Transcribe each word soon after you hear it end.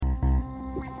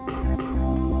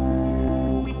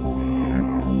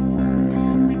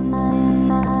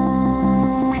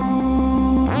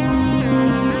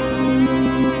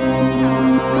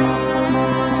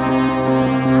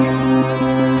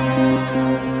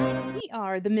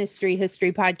are the Mystery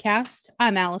History Podcast.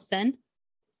 I'm Allison.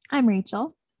 I'm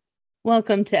Rachel.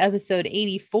 Welcome to episode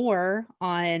 84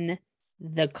 on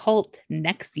the cult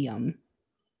NXIVM.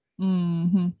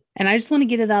 Mm-hmm. And I just want to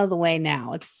get it out of the way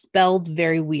now. It's spelled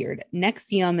very weird.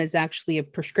 NXIVM is actually a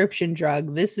prescription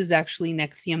drug. This is actually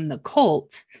NXIVM the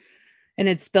cult. And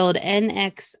it's spelled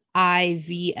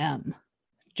NXIVM.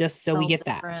 Just so we get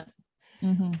different. That.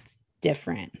 Mm-hmm. It's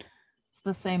different. It's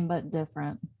the same, but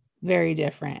different. Very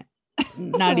different.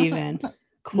 Not even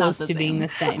close to being the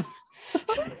same.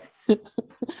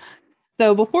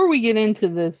 So before we get into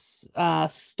this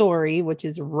story, which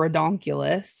is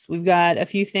redonkulous, we've got a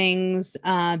few things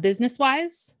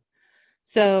business-wise.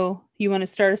 So you want to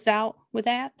start us out with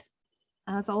that?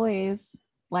 As always,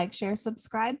 like, share,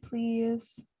 subscribe,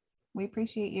 please. We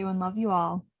appreciate you and love you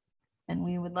all. And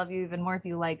we would love you even more if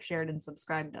you like, shared, and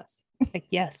subscribed us. Like,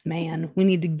 yes, man. We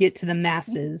need to get to the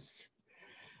masses.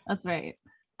 That's right.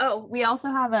 Oh, we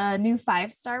also have a new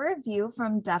 5-star review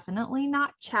from Definitely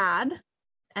Not Chad.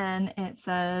 And it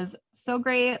says, so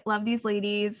great. Love these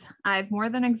ladies. I've more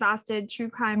than exhausted true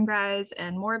crime guys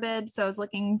and morbid. So I was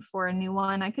looking for a new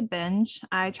one I could binge.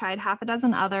 I tried half a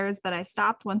dozen others, but I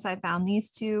stopped once I found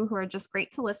these two who are just great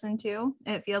to listen to.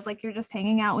 It feels like you're just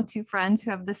hanging out with two friends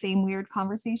who have the same weird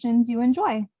conversations you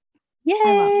enjoy. Yay!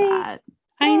 I love that.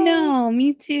 I know,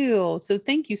 me too. So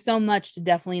thank you so much to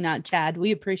Definitely Not Chad.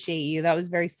 We appreciate you. That was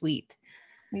very sweet.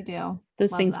 We do.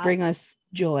 Those things bring us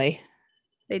joy.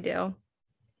 They do.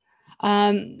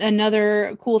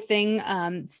 Another cool thing,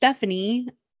 Stephanie,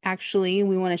 actually,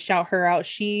 we want to shout her out.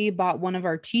 She bought one of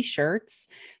our t-shirts.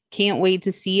 Can't wait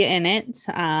to see it in it.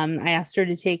 I asked her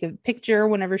to take a picture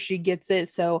whenever she gets it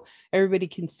so everybody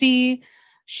can see.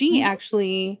 She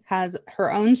actually has her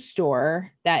own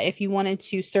store that if you wanted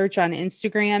to search on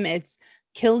Instagram, it's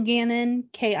Kilgannon,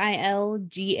 Kilganno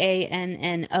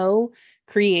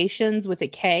Creations with a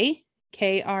K,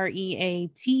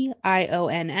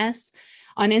 Kreations.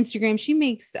 On Instagram, she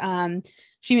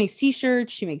makes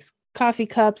t-shirts, she makes coffee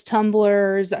cups,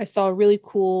 tumblers. I saw a really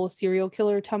cool serial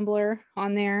killer tumbler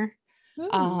on there.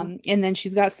 And then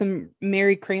she's got some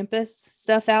Merry Krampus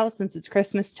stuff out since it's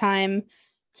Christmas time.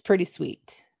 It's pretty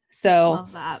sweet. So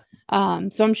love that.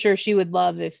 So I'm sure she would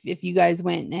love if you guys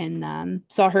went and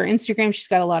saw her Instagram. She's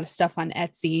got a lot of stuff on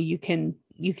Etsy. You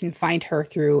can find her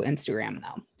through Instagram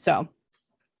though. So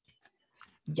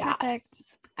yes.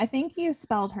 Perfect. I think you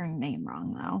spelled her name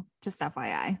wrong though. Just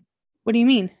FYI. What do you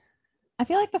mean? I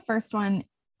feel like the first one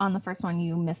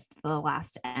you missed the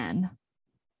last N.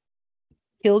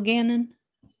 Kilgannon?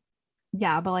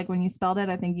 Yeah, but like when you spelled it,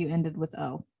 I think you ended with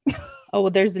O. Oh,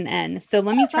 well, there's an N. So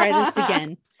let me try this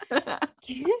again. Kilgannon.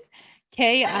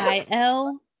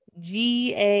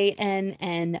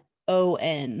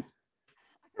 I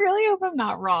really hope I'm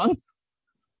not wrong.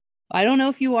 I don't know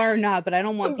if you are or not, but I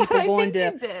don't want people going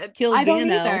to Kilgannon. I don't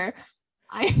either.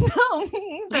 I know,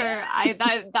 me either.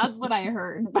 That's what I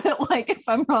heard. But like, if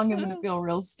I'm wrong, I'm going to feel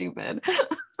real stupid.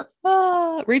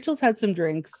 Rachel's had some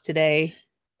drinks today.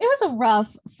 It was a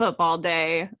rough football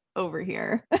day over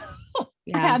here.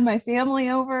 Yeah. I had my family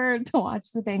over to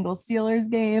watch the Bengals Steelers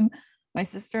game. My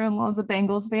sister-in-law's a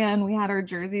Bengals fan. We had our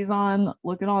jerseys on,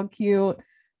 looking all cute.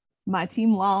 My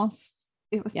team lost.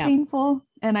 It was painful,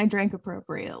 and I drank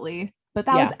appropriately. But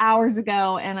that was hours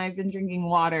ago, and I've been drinking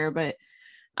water, but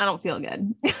I don't feel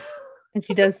good. And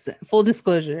she does, full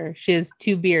disclosure, she has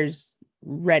 2 beers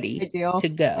ready to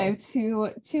go. I have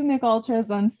two Mich Ultras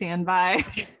on standby.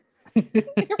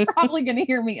 You're probably going to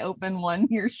hear me open one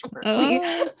here shortly.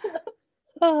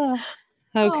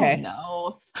 Okay.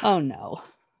 Oh no.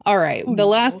 All right. The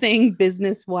last thing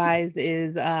business-wise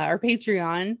is our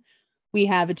Patreon. We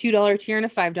have a $2 tier and a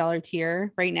 $5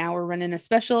 tier. Right now, we're running a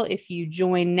special. If you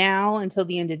join now until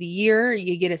the end of the year,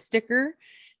 you get a sticker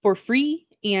for free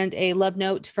and a love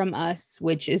note from us,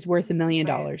 which is worth $1 million.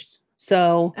 Right.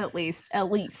 So at least.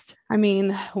 I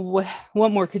mean, what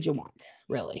more could you want,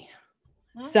 really?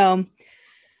 Huh?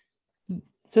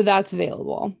 So that's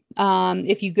available.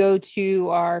 If you go to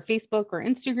our Facebook or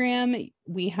Instagram,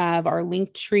 we have our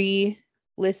link tree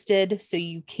listed, so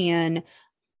you can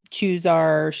choose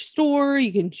our store,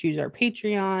 you can choose our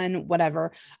Patreon,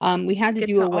 whatever. We had to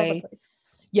do away.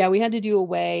 Yeah, we had to do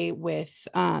away with,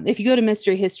 if you go to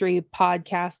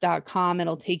mysteryhistorypodcast.com,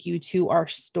 it'll take you to our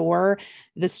store.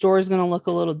 The store is going to look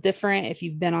a little different if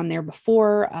you've been on there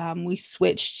before. We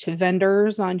switched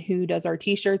vendors on who does our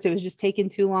t-shirts. It was just taking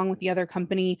too long with the other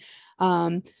company.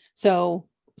 So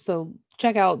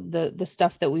check out the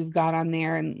stuff that we've got on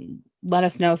there and let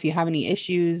us know if you have any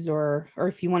issues or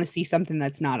if you want to see something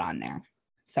that's not on there.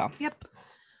 So, yep.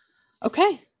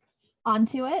 Okay. On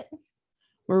to it.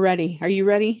 We're ready. Are you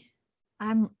ready?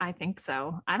 I think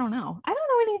so. I don't know. I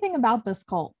don't know anything about this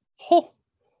cult.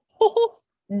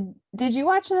 Did you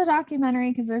watch the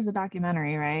documentary? Because there's a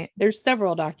documentary, right? There's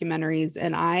several documentaries,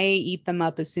 and I eat them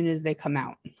up as soon as they come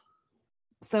out.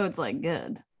 So it's like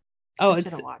good. Oh,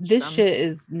 shit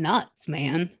is nuts,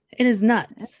 man. It is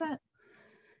nuts. Is it?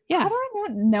 Yeah. How do I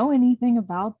not know anything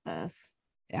about this?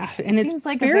 Yeah, and it seems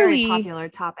like a very popular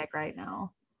topic right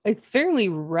now. It's fairly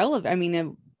relevant. I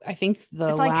mean, I think it's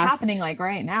like happening like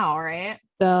right now, right?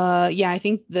 I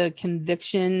think the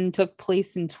conviction took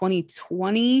place in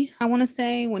 2020, I want to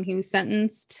say, when he was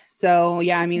sentenced. So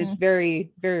yeah, I mean, it's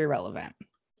very, very relevant.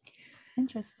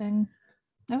 Interesting.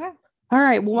 Okay. All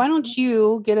right. Well, why don't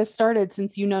you get us started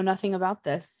since you know nothing about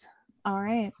this? All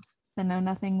right. The know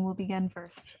nothing will begin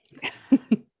first.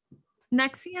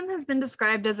 NXIVM has been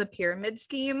described as a pyramid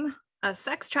scheme, a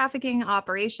sex trafficking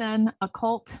operation, a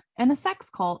cult, and a sex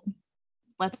cult.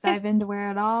 Let's dive into where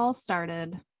it all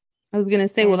started. I was going to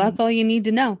say, well, that's all you need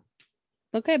to know.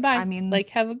 Okay, bye. I mean, like,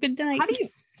 have a good night. How do you,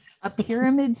 a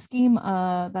pyramid scheme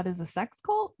that is a sex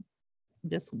cult?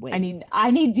 Just wait.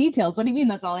 I need details. What do you mean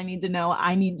that's all I need to know?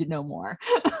 I need to know more.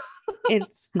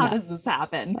 It's how does this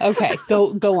happen? Okay,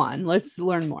 go on. Let's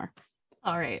learn more.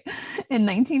 All right. In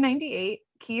 1998,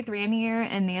 Keith Raniere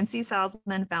and Nancy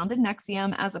Salzman founded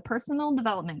NXIVM as a personal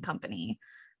development company.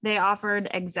 They offered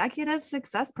executive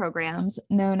success programs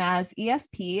known as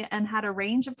ESP and had a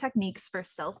range of techniques for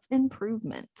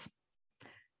self-improvement.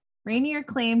 Raniere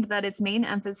claimed that its main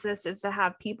emphasis is to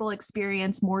have people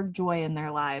experience more joy in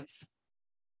their lives.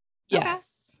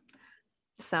 Yes. Okay.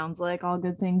 Sounds like all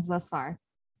good things thus far.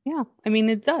 Yeah, I mean,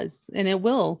 it does, and it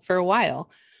will for a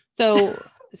while. So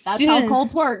that's how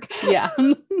cults work. Yeah.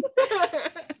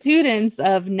 Students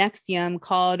of NXIVM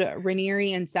called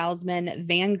Raniere and Salzman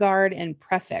Vanguard and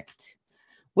Prefect,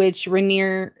 which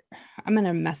Raniere, I'm going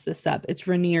to mess this up. It's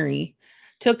Raniere,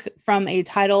 took from a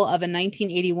title of a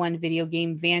 1981 video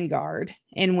game Vanguard,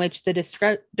 in which the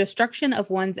destruction of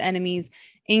one's enemies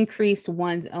increased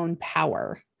one's own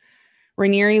power.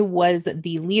 Raniere was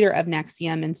the leader of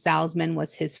NXIVM, and Salzman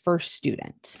was his first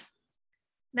student.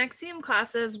 NXIVM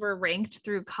classes were ranked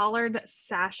through collared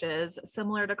sashes,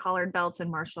 similar to collared belts in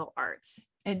martial arts.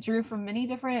 It drew from many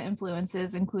different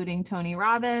influences, including Tony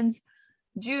Robbins,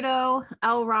 judo,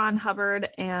 L. Ron Hubbard,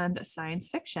 and science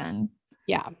fiction.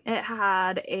 Yeah. It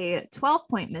had a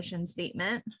 12-point mission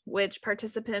statement, which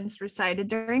participants recited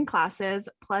during classes,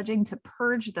 pledging to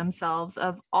purge themselves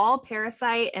of all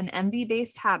parasite and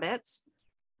envy-based habits,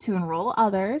 to enroll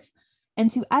others, and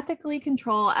to ethically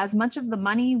control as much of the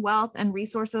money, wealth, and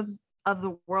resources of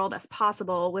the world as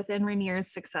possible within Raniere's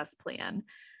success plan.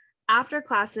 After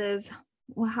classes,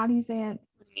 well, how do you say it?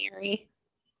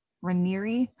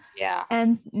 Raniere. Yeah.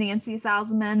 And Nancy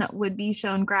Salzman would be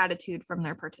shown gratitude from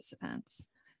their participants.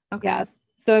 Okay. Yeah.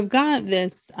 So I've got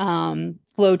this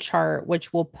flow chart,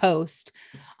 which we'll post.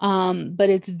 But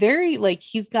it's very like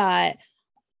he's got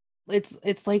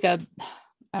it's like a,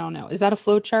 I don't know. Is that a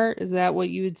flow chart? Is that what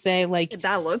you would say? Like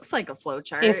that looks like a flow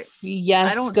chart. If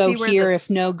yes, go here. If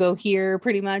no, go here.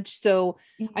 Pretty much. So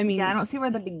I mean, I don't see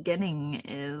where the beginning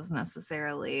is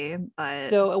necessarily,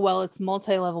 but it's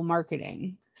multi-level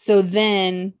marketing. So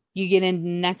then you get into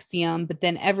NXIVM, but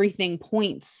then everything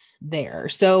points there.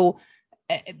 So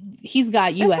he's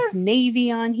got US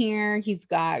Navy on here. He's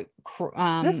got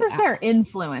this is their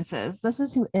influences. This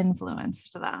is who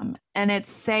influenced them. And it's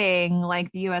saying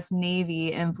like the US Navy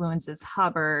influences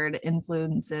Hubbard,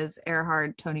 influences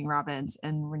Earhart, Tony Robbins,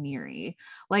 and Raniere.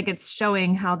 Like it's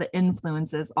showing how the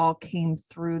influences all came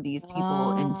through these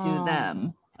people into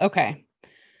them. Okay.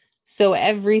 So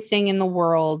everything in the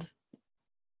world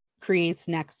creates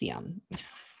NXIVM.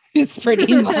 It's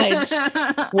pretty much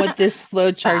what this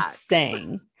flow chart's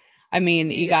saying. I mean,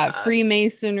 you got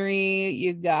Freemasonry,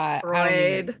 you got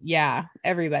Freud.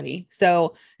 Everybody.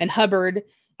 So, and Hubbard,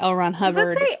 L. Ron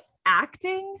Hubbard. Does it say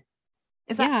acting?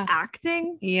 Is that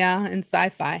acting? Yeah, and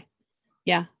sci-fi.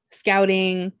 Yeah,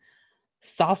 scouting,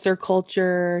 saucer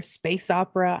culture, space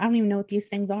opera. I don't even know what these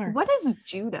things are. What is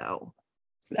judo?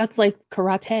 That's like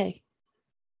karate.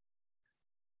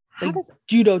 How like does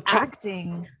judo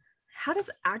acting? How does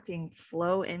acting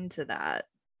flow into that?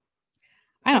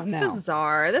 I don't know. It's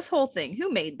bizarre. This whole thing.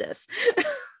 Who made this?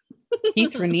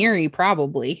 Keith Raniere,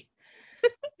 probably.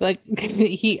 Like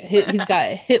he's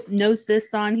got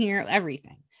hypnosis on here,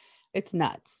 everything. It's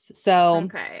nuts. So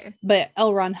okay. But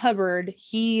L. Ron Hubbard,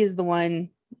 he is the one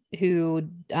who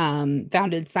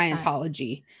founded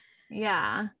Scientology.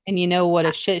 Yeah. And you know what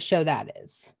a shit show that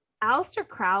is. Aleister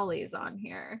Crowley's on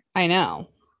here. I know.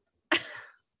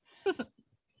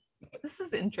 This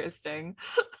is interesting.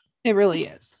 It really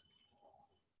is.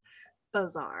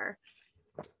 Bizarre.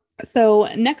 So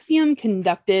Nexium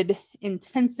conducted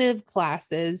intensive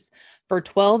classes for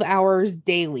 12 hours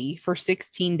daily for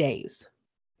 16 days.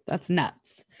 That's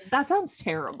nuts. That sounds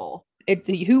terrible.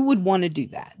 Who would want to do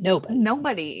that?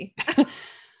 Nobody.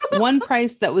 One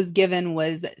price that was given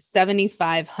was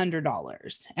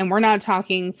 $7,500. And we're not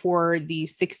talking for the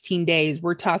 16 days.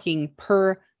 We're talking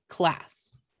per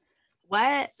class.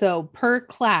 What? So per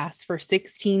class for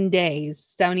 16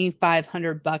 days,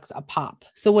 $7,500 a pop.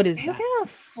 So what is Who that? can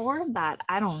afford that?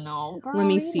 I don't know. Girl, Let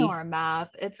me see. Know our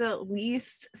math. It's at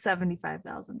least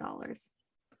 $75,000.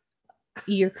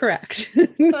 You're correct.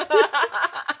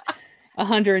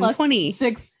 120.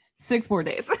 Plus six more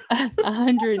days.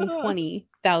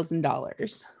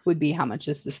 $120,000 would be how much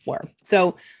this is for.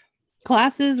 So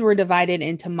classes were divided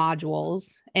into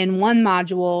modules. In one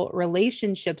module,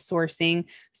 relationship sourcing,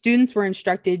 students were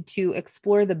instructed to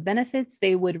explore the benefits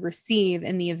they would receive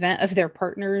in the event of their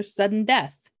partner's sudden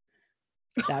death.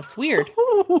 That's weird.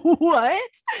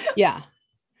 What? Yeah.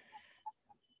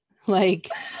 Like,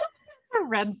 it's a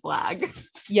red flag.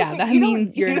 Yeah, that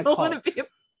means you're in a cult.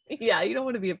 You don't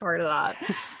want to be a part of that.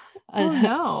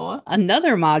 No.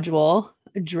 Another module,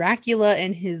 Dracula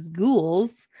and his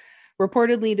ghouls,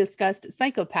 reportedly discussed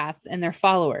psychopaths and their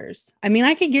followers. I mean,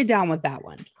 I could get down with that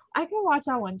one. I can watch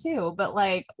that one too, but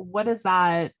like, what is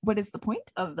that? What is the point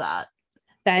of that?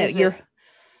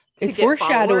 It's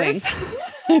foreshadowing.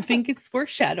 I think it's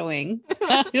foreshadowing.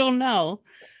 I don't know.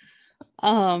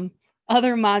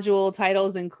 Other module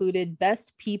titles included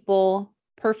Best People,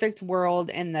 Perfect World,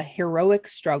 and The Heroic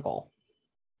Struggle.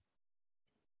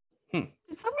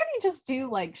 Did somebody just do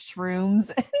like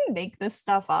shrooms and make this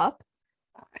stuff up?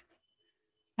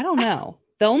 I don't know.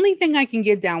 The only thing I can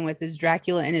get down with is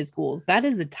Dracula and his ghouls. That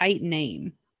is a tight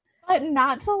name. But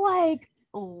not to like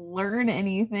learn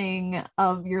anything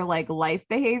of your like life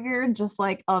behavior, just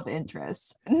like of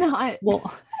interest. Not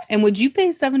well. And would you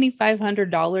pay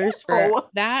 $7,500 for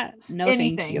that? No,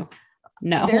 anything. Thank you.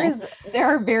 No. There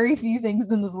are very few things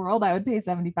in this world I would pay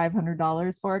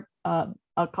 $7,500 for.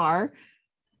 A car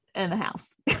and a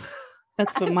house.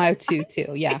 That's what my too.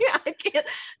 Yeah. Yeah, I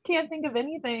can't think of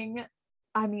anything.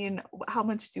 I mean, how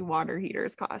much do water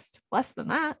heaters cost? Less than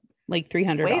that. Like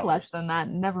 $300. Way less than that.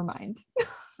 Never mind.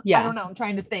 Yeah. I don't know. I'm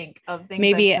trying to think of things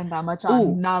maybe I spend that much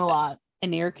on. Not a lot.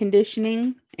 An air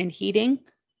conditioning and heating.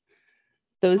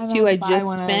 Those two I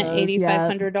just spent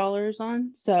 $8,500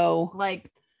 on. So like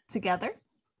together?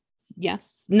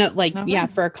 Yes. No, like, okay. Yeah,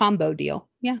 for a combo deal.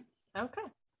 Yeah. Okay.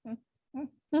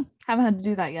 Haven't had to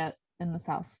do that yet in this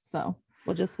house. So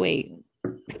we'll just wait.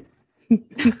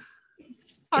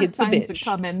 It's a bitch. To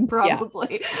come in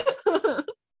probably. Yeah.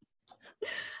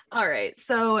 All right.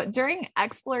 So during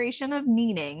exploration of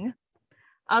meaning,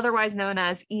 otherwise known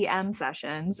as EM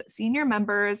sessions, senior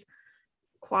members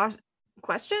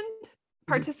questioned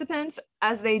participants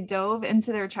as they dove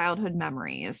into their childhood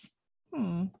memories.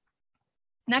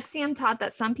 Nexium taught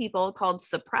that some people called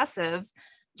suppressives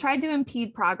tried to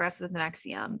impede progress with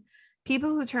Nexium. People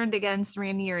who turned against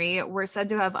Raniere were said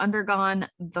to have undergone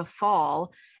the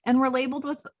fall and were labeled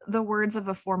with the words of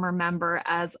a former member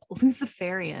as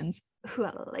Luciferians. Ooh,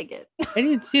 I like it. I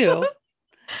do too.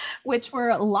 Which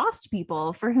were lost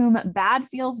people for whom bad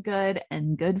feels good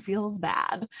and good feels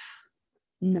bad.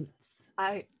 Nice.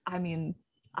 I mean,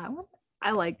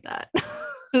 I like that.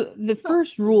 So the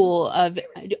first rule of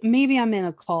maybe I'm in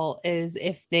a cult is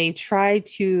if they try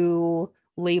to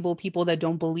label people that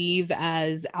don't believe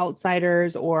as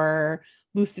outsiders or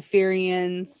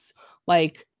Luciferians,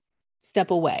 like,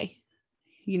 step away.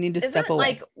 You need to step away.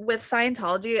 Like with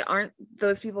Scientology, aren't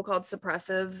those people called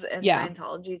suppressives in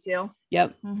Scientology too?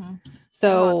 Yep. Mm-hmm.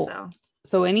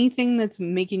 So anything that's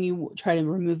making you try to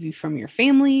remove you from your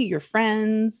family, your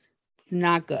friends, it's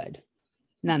not good.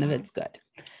 None of it's good.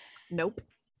 Nope.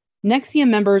 Nexium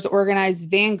members organize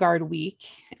Vanguard Week,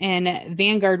 and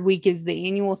Vanguard Week is the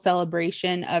annual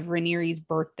celebration of Raniere's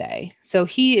birthday. So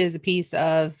he is a piece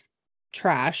of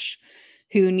trash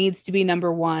who needs to be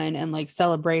number one and like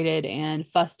celebrated and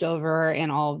fussed over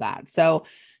and all of that. So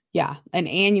yeah, an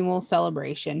annual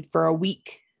celebration for a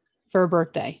week for a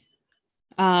birthday.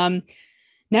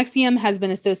 Nexium has been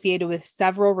associated with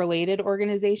several related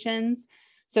organizations.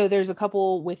 So there's a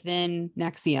couple within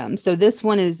Nexium. So this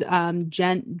one is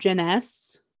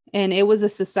Genes, and it was a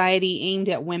society aimed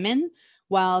at women,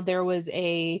 while there was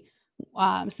a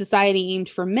society aimed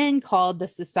for men called the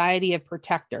Society of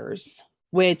Protectors,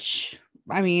 which,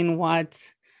 I mean, what?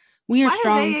 We are Why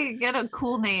strong. Did they get a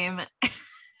cool name?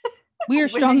 We are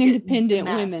strong, independent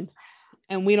women,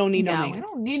 and we don't need no name. We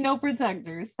don't need no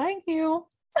protectors. Thank you.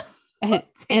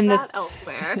 And that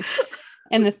elsewhere.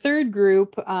 And the third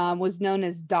group was known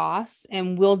as DOS,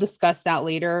 and we'll discuss that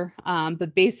later.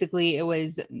 But basically, it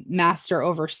was master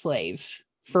over slave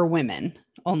for women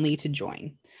only to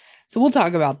join. So we'll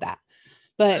talk about that.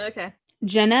 But okay.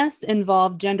 Jeunesse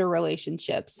involved gender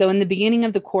relationships. So in the beginning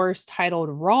of the course titled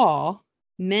Raw,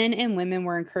 men and women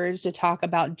were encouraged to talk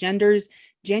about gender's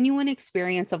genuine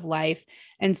experience of life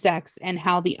and sex and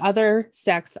how the other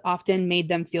sex often made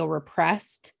them feel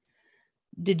repressed,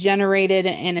 degenerated,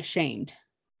 and ashamed.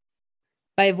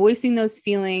 By voicing those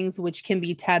feelings, which can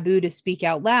be taboo to speak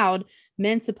out loud,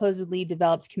 men supposedly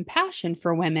developed compassion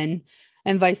for women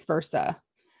and vice versa.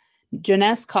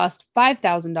 Jeunesse cost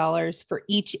 $5,000 for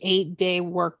each 8-day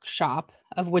workshop,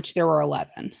 of which there were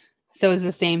 11. So it was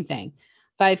the same thing,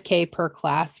 $5,000 per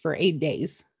class for 8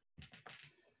 days.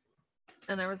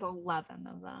 And there was 11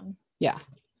 of them. Yeah.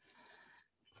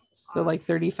 So like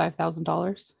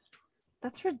 $35,000.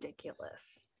 That's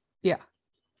ridiculous. Yeah.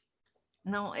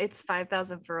 No, it's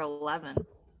 5,000 for 11.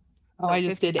 Oh, I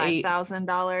just did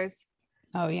 $5,000.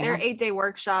 Oh, yeah. There are 8-day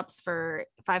workshops for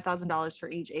 $5,000 for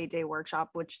each 8-day workshop,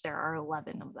 which there are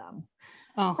 11 of them.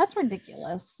 Oh, that's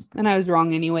ridiculous. And I was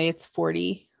wrong anyway. It's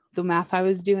 40, the math I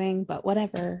was doing, but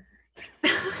whatever.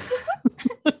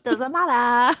 Doesn't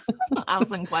matter. I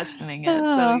wasn't questioning it,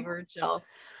 so you were chill.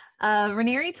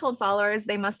 Raniere told followers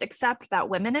they must accept that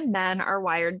women and men are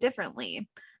wired differently.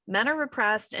 Men are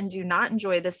repressed and do not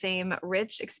enjoy the same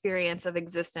rich experience of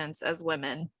existence as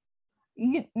women.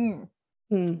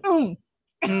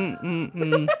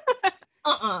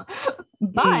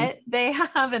 But they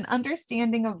have an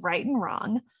understanding of right and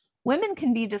wrong. Women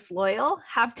can be disloyal,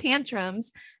 have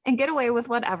tantrums, and get away with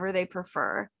whatever they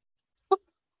prefer.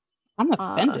 I'm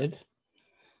offended.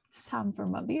 It's time for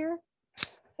my beer.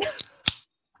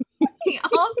 He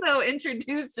also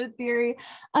introduced a theory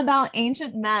about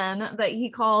ancient men that he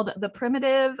called the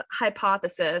primitive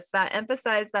hypothesis that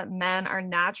emphasized that men are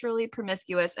naturally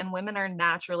promiscuous and women are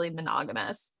naturally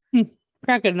monogamous.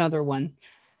 Crack another one.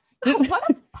 What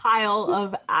a pile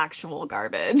of actual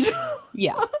garbage.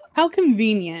 Yeah. How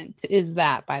convenient is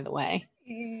that, by the way?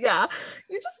 Yeah.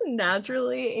 You're just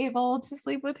naturally able to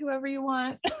sleep with whoever you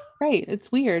want. Right.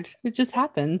 It's weird. It just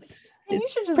happens. And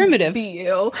it's you should just primitive. be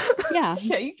you. Yeah.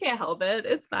 Yeah, you can't help it.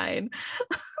 It's fine.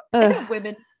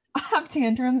 Women have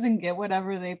tantrums and get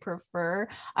whatever they prefer.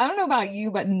 I don't know about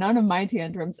you, but none of my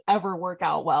tantrums ever work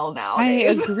out well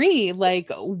nowadays. I agree.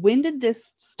 Like, when did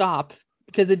this stop?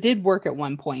 Because it did work at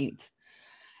one point.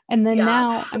 And then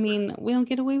now, I mean, we don't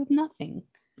get away with nothing.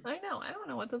 I know. I don't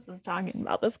know what this is talking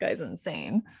about. This guy's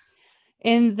insane.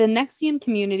 In the NXIVM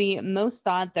community, most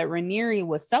thought that Raniere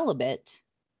was celibate,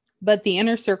 but the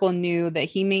inner circle knew that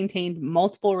he maintained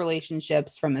multiple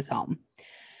relationships from his home.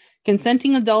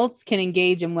 Consenting adults can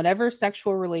engage in whatever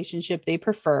sexual relationship they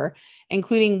prefer,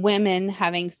 including women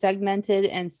having segmented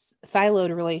and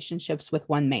siloed relationships with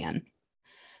one man.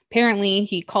 Apparently,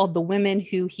 he called the women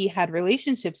who he had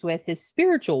relationships with his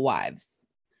spiritual wives.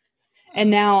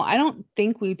 And now I don't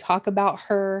think we talk about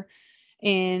her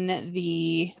in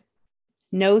the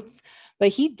notes, but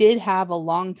he did have a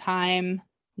long time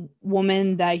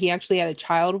woman that he actually had a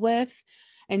child with.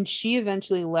 And she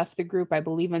eventually left the group, I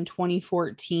believe, in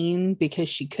 2014 because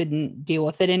she couldn't deal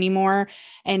with it anymore.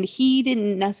 And he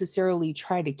didn't necessarily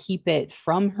try to keep it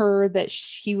from her that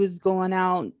he was going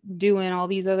out doing all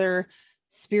these other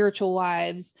spiritual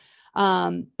wives.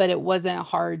 But it wasn't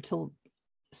hard to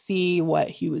see what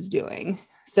he was doing.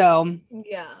 So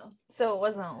yeah. So it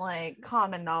wasn't like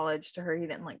common knowledge to her. He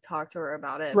didn't like talk to her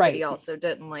about it. Right. But he also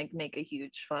didn't like make a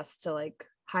huge fuss to like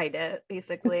hide it,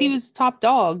 basically. Because he was top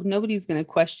dog. Nobody's going to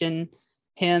question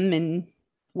him and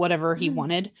whatever he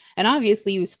wanted. And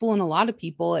obviously he was fooling a lot of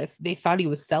people if they thought he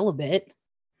was celibate.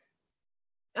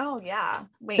 Oh yeah.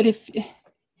 Wait. But if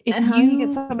how do you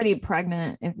get somebody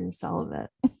pregnant if you're celibate?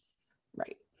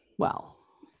 Right. Well,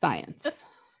 science.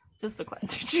 Just a question.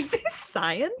 Did you say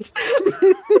science?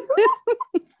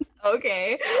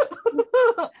 Okay.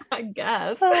 I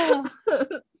guess.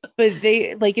 But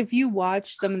they, like, if you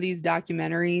watch some of these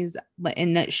documentaries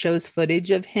and that shows footage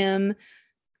of him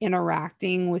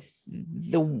interacting with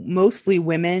the mostly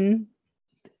women,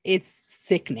 it's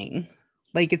sickening.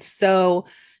 Like, he's so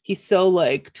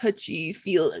like touchy,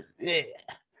 feel it.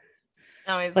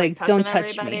 Oh, he's like don't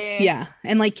touch me. Yeah.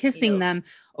 And like kissing them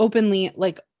openly,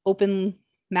 like open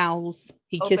mouths.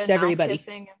 He kissed everybody.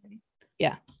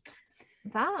 Yeah.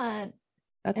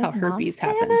 That's how herpes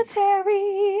happens.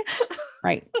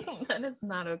 Right. That is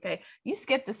not okay. You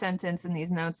skipped a sentence in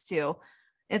these notes too.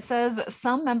 It says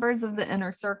some members of the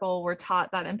inner circle were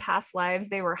taught that in past lives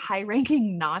they were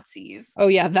high-ranking Nazis. Oh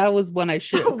yeah, that was one I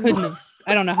couldn't have.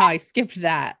 I don't know how I skipped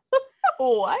that.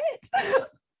 What?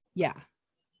 Yeah.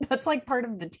 That's like part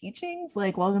of the teachings.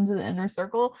 Like, welcome to the inner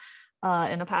circle.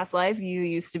 In a past life, you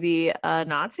used to be a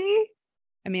Nazi.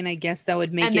 I mean, I guess that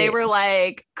would make and they were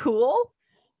like, cool.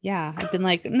 Yeah, I've been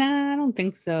like, nah, I don't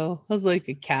think so. I was like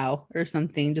a cow or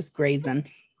something, just grazing.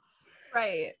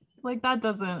 Right. Like that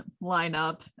doesn't line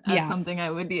up as something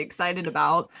I would be excited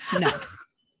about. No.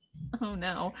 Oh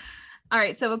no. All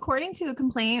right. So according to a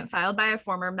complaint filed by a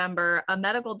former member, a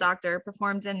medical doctor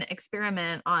performed an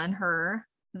experiment on her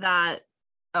that,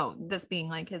 this being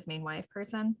like his main wife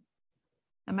person.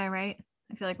 Am I right?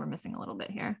 I feel like we're missing a little bit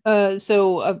here.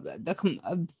 So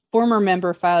a former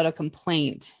member filed a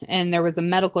complaint, and there was a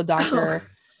medical doctor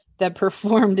that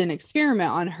performed an experiment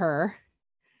on her.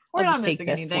 We're not missing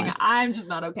anything. I'm just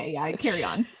not okay. Yeah, carry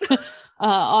on.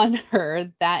 On her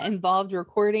that involved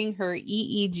recording her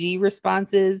EEG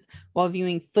responses while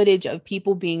viewing footage of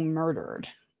people being murdered.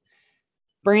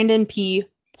 Brandon P.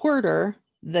 Porter,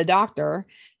 the doctor,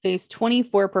 faced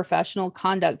 24 professional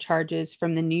conduct charges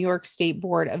from the New York State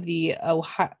Board of the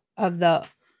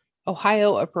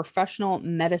Ohio of Professional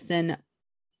Medicine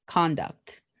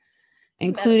Conduct,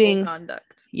 including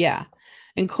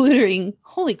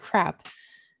holy crap,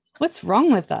 what's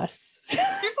wrong with us?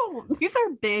 These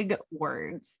are big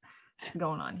words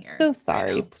going on here. So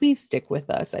sorry. Please stick with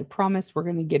us. I promise we're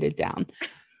going to get it down.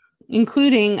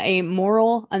 Including a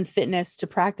moral unfitness to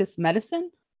practice medicine.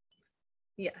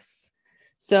 Yes.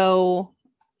 So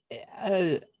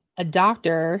a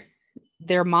doctor,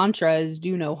 their mantra is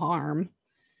do no harm.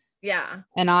 Yeah.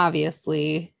 And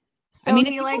obviously, so did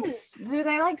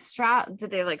they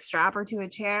strap her to a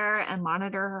chair and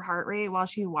monitor her heart rate while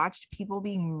she watched people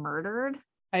being murdered?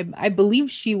 I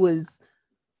believe she was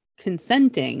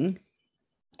consenting.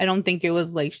 I don't think it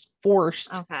was like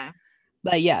forced. Okay.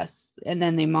 But yes. And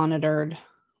then they monitored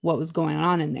what was going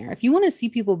on in there. If you want to see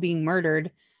people being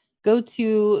murdered, go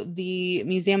to the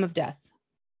Museum of Death.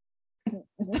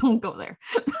 Don't go there.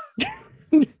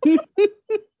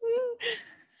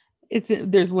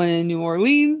 There's one in New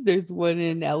Orleans. There's one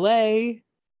in LA.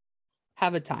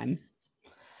 Have a time.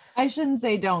 I shouldn't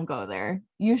say don't go there.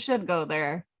 You should go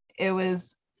there. It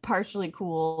was partially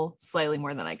cool, slightly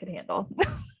more than I could handle.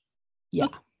 Yeah.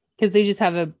 Because they just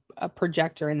have a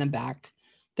projector in the back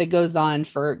that goes on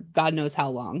for God knows how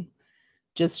long.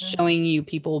 Just showing you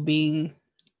people being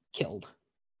killed.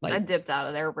 I dipped out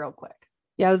of there real quick.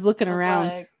 Yeah, I was looking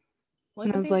around. Look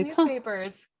at these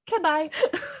newspapers. Huh. Goodbye.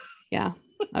 Yeah,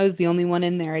 I was the only one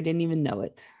in there. I didn't even know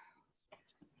it.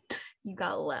 You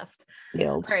got left.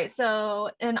 Killed. All right.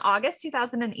 So in August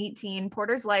 2018,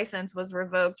 Porter's license was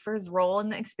revoked for his role in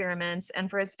the experiments and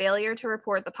for his failure to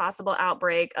report the possible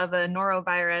outbreak of a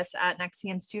norovirus at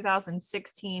NXIVM's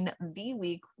 2016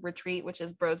 V-Week retreat, which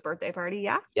is Bro's birthday party.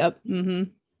 Yeah. Yep. Mm-hmm.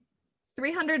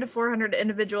 300 to 400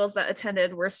 individuals that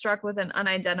attended were struck with an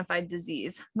unidentified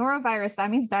disease. Norovirus,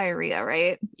 that means diarrhea,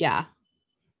 right? Yeah.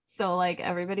 So like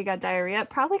everybody got diarrhea,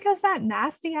 probably because that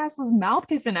nasty ass was mouth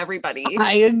kissing everybody.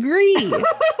 I agree.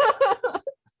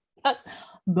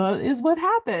 That is what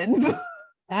happens.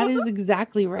 That is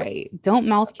exactly right. Don't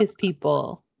mouth kiss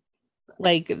people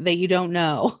like that you don't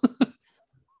know.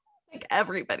 Like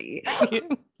everybody.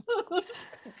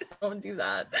 Don't do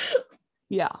that.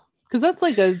 Yeah. Because that's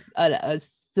like a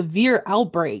severe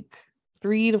outbreak.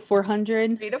 300 to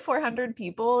 400. 300 to 400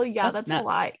 people. Yeah, that's a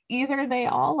lot. Either they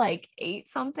all like ate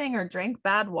something or drank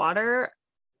bad water,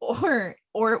 or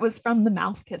it was from the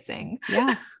mouth kissing.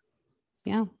 Yeah.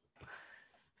 Yeah.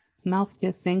 Mouth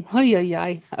kissing. Oh,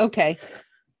 yeah. Okay.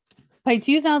 By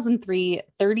 2003,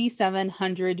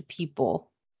 3,700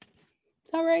 people.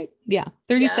 Is that right? Yeah.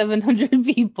 3,700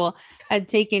 people had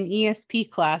taken ESP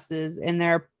classes, and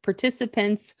their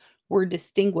participants were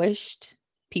distinguished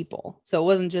people. So it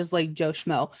wasn't just like Joe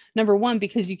Schmo. Number one,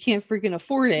 because you can't freaking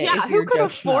afford it. Yeah, who could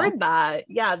afford that?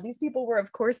 Yeah, these people were,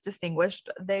 of course, distinguished.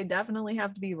 They definitely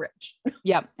have to be rich.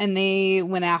 Yep. And they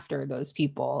went after those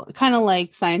people, kind of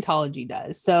like Scientology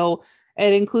does. So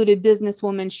it included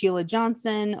businesswoman Sheila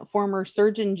Johnson, former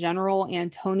Surgeon General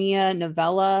Antonia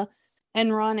Novella,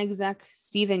 Enron exec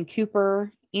Stephen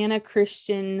Cooper, Anna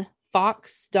Christian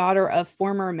Fox, daughter of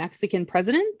former Mexican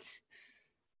president,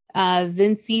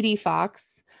 Vinciti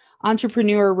Fox,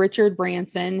 entrepreneur Richard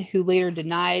Branson, who later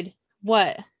denied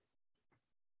what?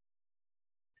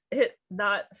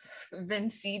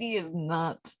 Vinciti is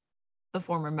not the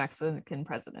former Mexican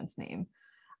president's name.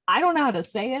 I don't know how to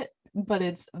say it, but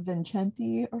it's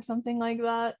Vincenti or something like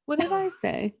that. What did I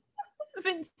say?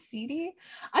 Vinciti?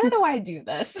 I don't know why I do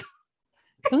this.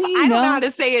 I don't know how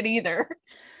to say it either.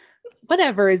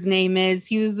 Whatever his name is,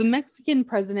 he was the Mexican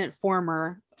president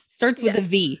former. Starts with a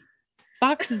V.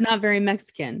 Fox is not very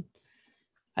Mexican,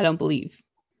 I don't believe.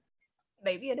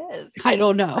 Maybe it is. I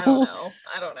don't know.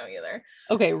 I don't know either.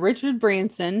 Okay, Richard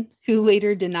Branson, who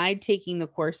later denied taking the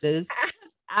courses.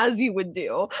 As you would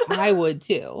do. I would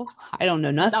too. I don't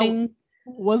know nothing.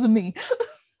 That wasn't me.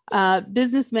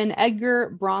 Businessmen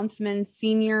Edgar Bronfman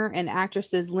Sr. and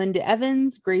actresses Linda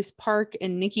Evans, Grace Park,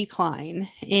 and Nikki Klein.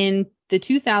 In the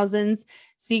 2000s,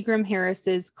 Seagram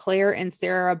Harris's Claire and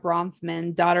Sarah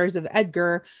Bronfman, daughters of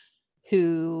Edgar,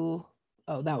 that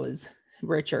was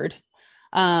Richard,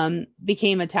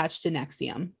 became attached to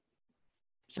NXIVM.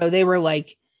 So they were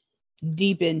like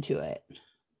deep into it.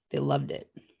 They loved it.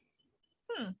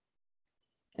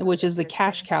 Which is a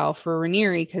cash cow for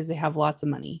Raniere because they have lots of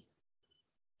money.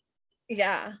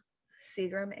 Yeah.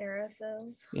 Seagram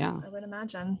heiresses. Yeah. I would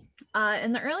imagine.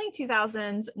 In the early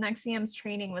 2000s, NXIVM's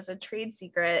training was a trade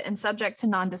secret and subject to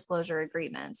non-disclosure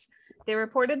agreements. They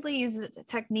reportedly used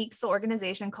techniques the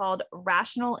organization called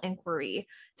rational inquiry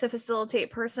to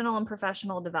facilitate personal and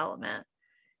professional development.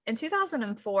 In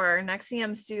 2004,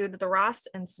 NXIVM sued the Ross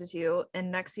Institute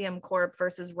in NXIVM Corp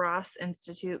versus Ross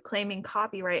Institute, claiming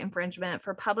copyright infringement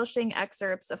for publishing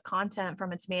excerpts of content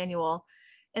from its manual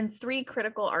in 3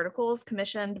 critical articles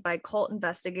commissioned by cult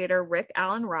investigator Rick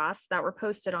Allen Ross that were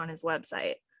posted on his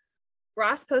website.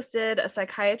 Ross posted a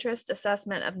psychiatrist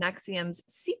assessment of NXIVM's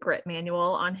secret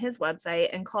manual on his website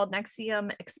and called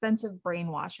NXIVM expensive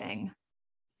brainwashing.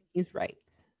 He's right.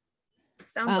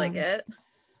 Sounds like it.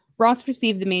 Ross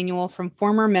received the manual from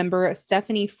former member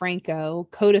Stephanie Franco,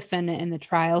 co-defendant in the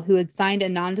trial, who had signed a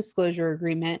non-disclosure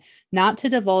agreement not to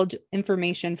divulge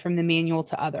information from the manual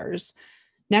to others.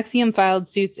 NXIVM filed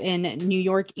suits in New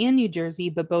York and New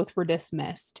Jersey, but both were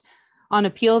dismissed. On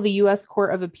appeal, the U.S.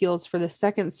 Court of Appeals for the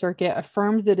Second Circuit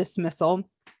affirmed the dismissal,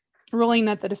 ruling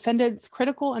that the defendant's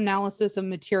critical analysis of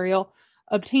material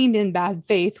obtained in bad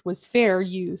faith was fair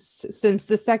use, since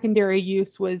the secondary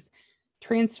use was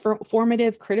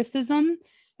transformative criticism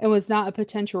and was not a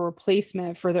potential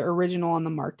replacement for the original on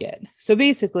the market. So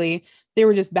basically, they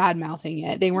were just bad-mouthing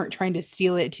it. They weren't trying to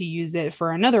steal it to use it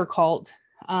for another cult.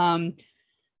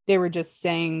 They were just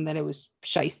saying that it was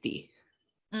shisty,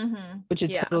 which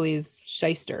it totally is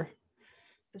shyster.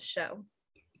 The show.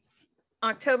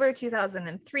 October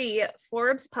 2003,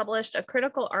 Forbes published a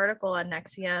critical article on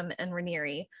NXIVM and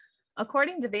Raniere.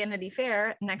 According to Vanity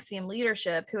Fair, NXIVM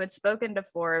leadership, who had spoken to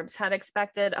Forbes, had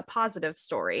expected a positive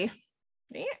story.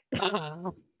 They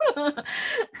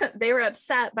were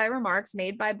upset by remarks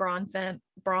made by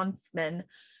Bronfman,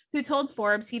 who told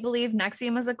Forbes he believed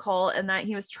NXIVM was a cult and that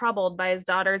he was troubled by his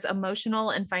daughter's emotional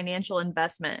and financial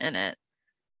investment in it.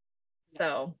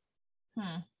 So,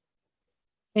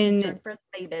 and for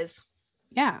babies.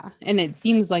 Yeah, and it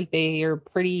seems like they are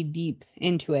pretty deep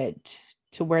into it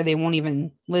to where they won't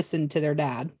even listen to their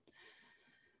dad.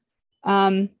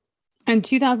 In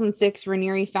 2006,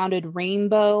 Raniere founded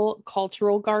Rainbow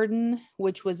Cultural Garden,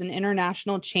 which was an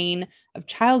international chain of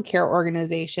childcare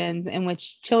organizations in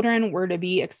which children were to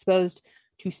be exposed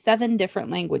to 7 different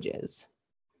languages.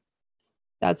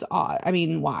 That's odd. I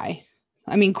mean, why?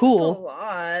 I mean, cool. That's a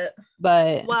lot.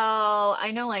 But well,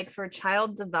 I know, like, for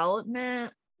child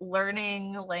development,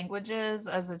 learning languages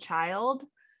as a child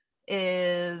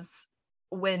is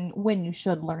when you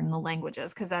should learn the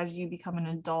languages, because as you become an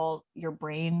adult, your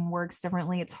brain works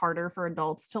differently. It's harder for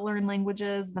adults to learn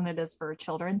languages than it is for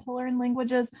children to learn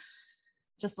languages.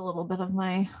 Just a little bit of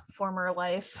my former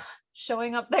life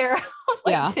showing up there,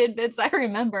 like tidbits I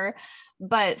remember.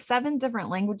 But 7 different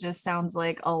languages sounds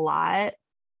like a lot.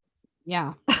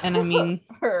 Yeah. And I mean,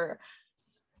 for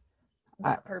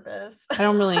that purpose. I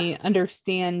don't really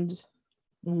understand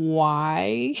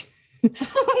why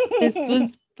this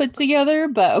was put together,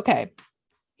 but okay.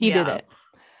 He did it.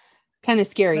 Kind of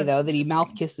scary though that he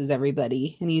mouth kisses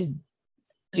everybody and he's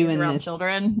doing this.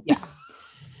 Children. Yeah.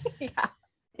 Yeah.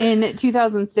 In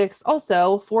 2006,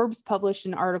 also, Forbes published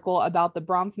an article about the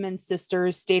Bronfman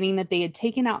sisters stating that they had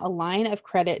taken out a line of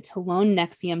credit to loan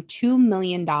NXIVM $2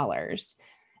 million,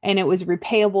 and it was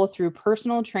repayable through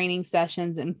personal training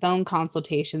sessions and phone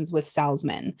consultations with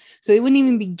salesmen. So they wouldn't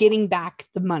even be getting back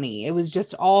the money. It was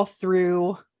just all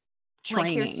through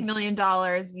training. Like, here's $2 million.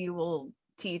 You will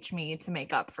teach me to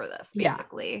make up for this,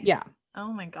 basically. Yeah.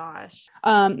 Oh my gosh.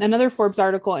 Another Forbes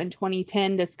article in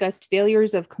 2010 discussed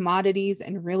failures of commodities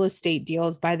and real estate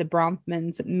deals by the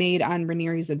Bronfmans made on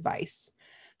Raniere's advice.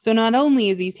 So not only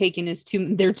is he taking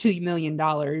their $2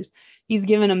 million, he's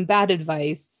giving them bad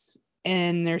advice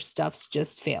and their stuff's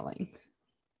just failing.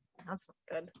 That's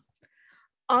good.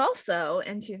 Also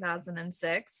in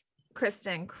 2006,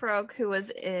 Kristen Croak, who was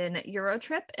in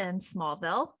Eurotrip in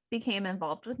Smallville, became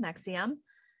involved with NXIVM.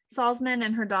 Salzman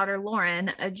and her daughter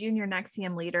Lauren, a junior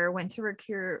NXIVM leader, went to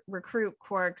recruit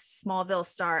Quark's Smallville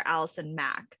star Allison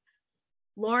Mack.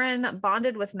 Lauren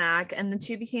bonded with Mack, and the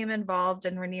two became involved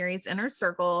in Ranieri's inner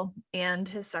circle and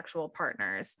his sexual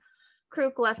partners.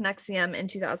 Kruk left NXIVM in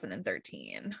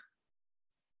 2013.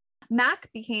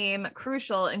 Mack became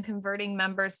crucial in converting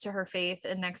members to her faith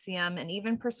in NXIVM and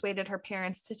even persuaded her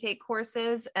parents to take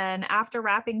courses. And after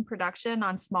wrapping production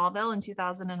on Smallville in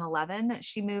 2011,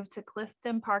 she moved to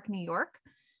Clifton Park, New York,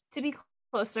 to be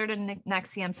closer to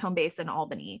NXIVM's home base in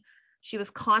Albany. She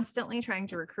was constantly trying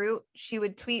to recruit. She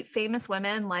would tweet famous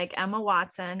women like Emma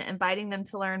Watson, inviting them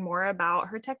to learn more about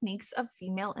her techniques of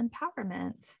female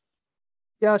empowerment.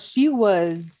 Yeah, she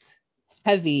was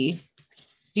heavy.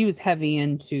 She was heavy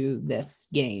into this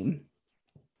game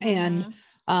and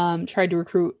tried to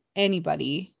recruit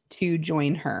anybody to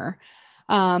join her.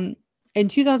 In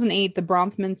 2008, the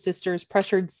Bronfman sisters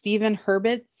pressured Stephen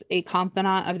Hurwitz, a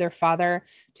confidant of their father,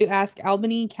 to ask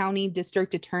Albany County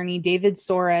District Attorney David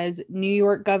Soares, New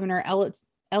York Governor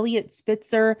Eliot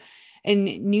Spitzer, and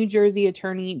New Jersey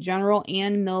Attorney General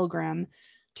Ann Milgram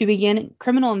to begin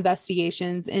criminal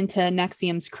investigations into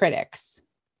NXIVM's critics.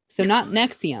 So not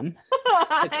NXIVM,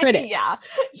 the critics.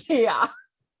 Yeah.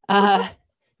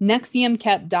 NXIVM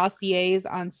kept dossiers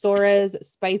on Soares,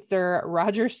 Spitzer,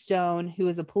 Roger Stone, who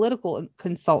is a political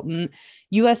consultant,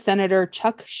 U.S. Senator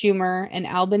Chuck Schumer, and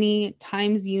Albany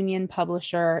Times-Union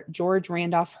publisher George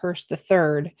Randolph Hearst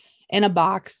III in a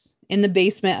box in the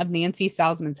basement of Nancy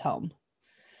Salzman's home.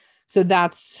 So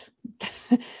that's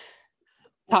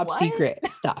top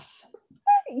secret stuff.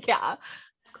 Yeah,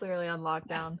 it's clearly on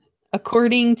lockdown.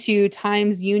 According to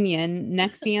Times-Union,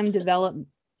 NXIVM developed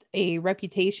a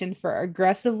reputation for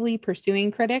aggressively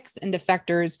pursuing critics and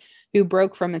defectors who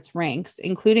broke from its ranks,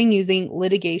 including using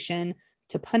litigation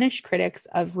to punish critics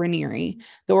of Ranieri,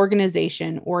 the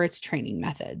organization, or its training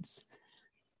methods.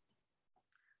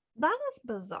 That is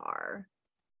bizarre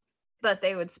that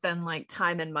they would spend like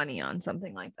time and money on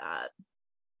something like that.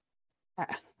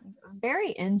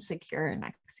 Very insecure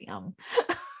NXIVM.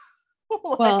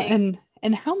 Well,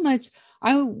 and how much,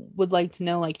 I would like to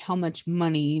know like how much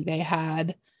money they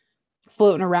had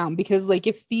floating around, because like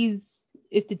if the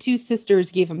two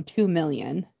sisters gave them 2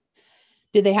 million,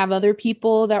 did they have other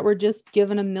people that were just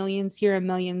giving them millions here and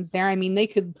millions there? I mean, they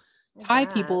could tie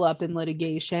people up in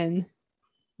litigation.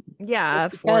 Yeah,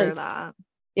 for that.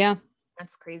 Yeah.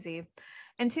 That's crazy.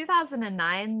 In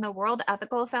 2009, the World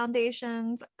Ethical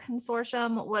Foundation's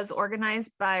consortium was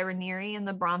organized by Ranieri and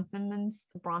the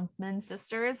Bronfman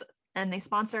sisters, and they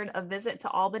sponsored a visit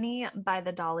to Albany by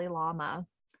the Dalai Lama.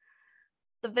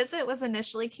 The visit was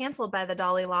initially canceled by the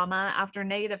Dalai Lama after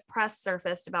negative press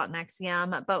surfaced about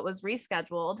NXIVM, but was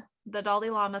rescheduled. The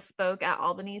Dalai Lama spoke at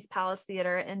Albany's Palace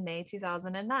Theater in May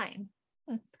 2009.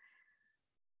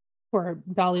 Poor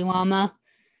Dalai Lama.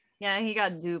 Yeah, he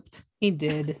got duped. He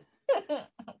did.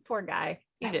 Poor guy.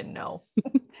 He didn't know.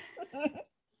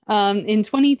 In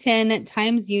 2010,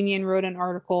 Times-Union wrote an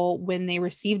article when they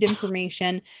received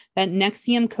information that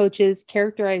NXIVM coaches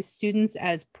characterized students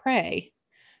as prey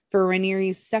for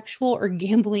Ranieri's sexual or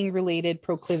gambling-related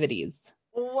proclivities.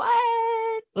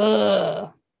 What?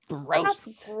 Ugh. Gross.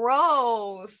 That's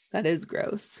gross. That is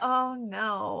gross. Oh,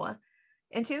 no.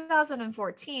 In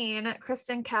 2014,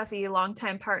 Kristen Caffey,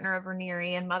 longtime partner of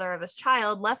Ranieri and mother of his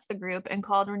child, left the group and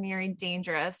called Ranieri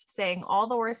dangerous, saying all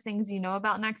the worst things you know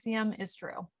about NXIVM is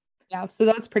true. Yeah, so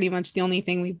that's pretty much the only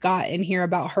thing we've got in here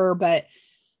about her. But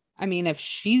I mean, if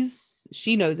she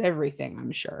knows everything,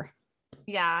 I'm sure.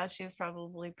 Yeah, she's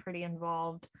probably pretty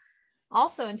involved.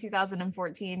 Also in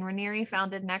 2014, Ranieri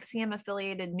founded NXIVM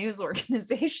affiliated news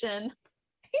organization.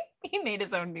 He made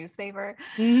his own newspaper.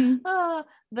 The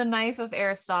Knife of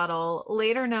Aristotle,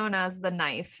 later known as The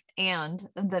Knife and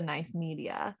The Knife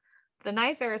Media. The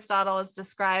Knife Aristotle is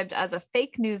described as a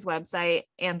fake news website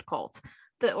and cult.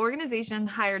 The organization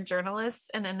hired journalists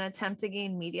in an attempt to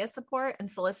gain media support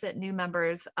and solicit new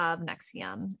members of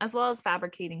NXIVM, as well as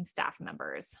fabricating staff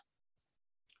members.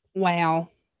 Wow.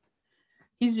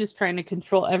 He's just trying to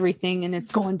control everything, and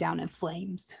it's going down in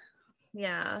flames.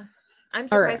 Yeah. I'm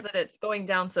surprised that it's going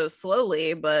down so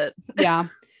slowly, but yeah,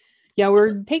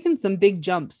 we're taking some big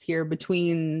jumps here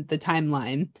between the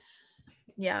timeline.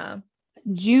 Yeah.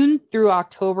 June through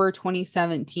October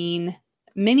 2017,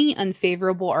 many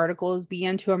unfavorable articles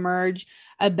began to emerge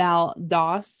about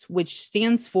DOS, which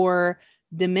stands for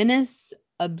Dominus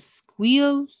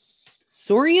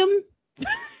Obsequiosorium.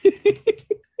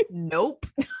 Nope.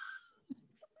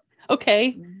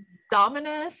 Okay.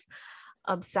 Dominus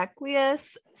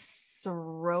Obsequious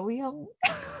Soroium.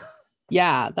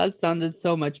 Yeah, that sounded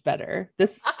so much better.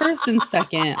 This first and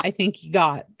second, I think he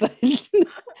got, but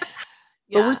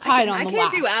but we're tied on I the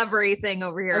can't last. do everything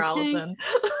over here, Okay. Allison.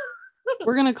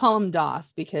 We're gonna call him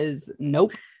DOS because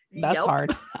nope, that's Yep.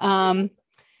 hard.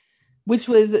 Which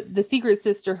was the secret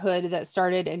sisterhood that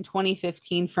started in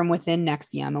 2015 from within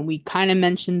NXIVM, and we kind of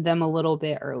mentioned them a little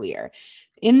bit earlier.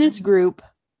 In this group,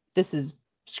 this is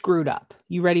screwed up.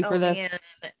 You ready for this?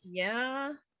 Man.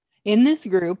 Yeah. In this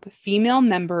group, female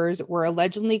members were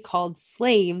allegedly called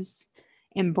slaves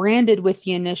and branded with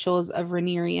the initials of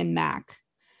Rhaenyra and Mac.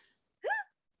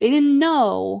 They didn't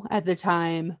know at the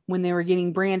time when they were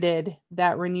getting branded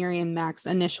that Rhaenyra and Mac's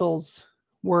initials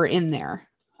were in there.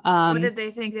 What did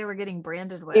they think they were getting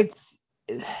branded with? It's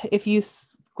if you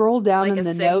scroll down like in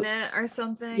the signet notes or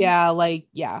something.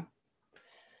 Yeah,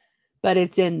 but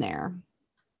it's in there.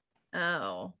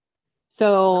 Oh,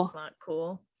 so that's not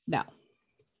cool. No,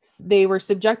 they were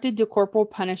subjected to corporal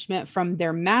punishment from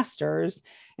their masters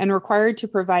and required to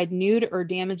provide nude or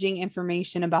damaging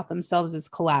information about themselves as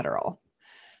collateral.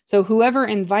 So whoever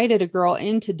invited a girl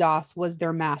into DOS was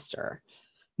their master.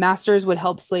 Masters would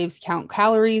help slaves count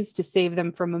calories to save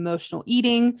them from emotional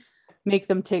eating, make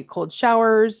them take cold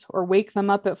showers, or wake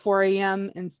them up at 4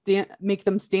 a.m. and make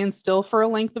them stand still for a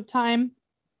length of time,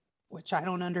 which I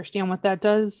don't understand what that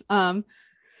does.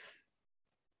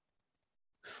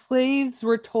 Slaves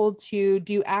were told to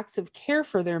do acts of care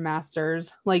for their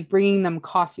masters, like bringing them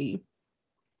coffee.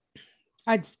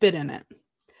 I'd spit in it.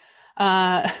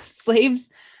 Slaves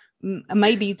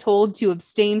might be told to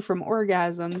abstain from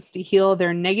orgasms to heal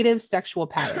their negative sexual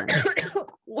patterns.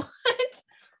 What?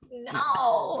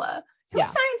 No. Who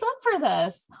signs up for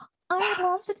this? I would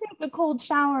love to take a cold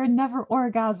shower and never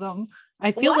orgasm.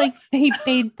 I feel like they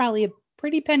paid probably a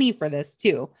pretty penny for this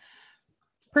too.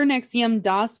 Per NXIVM,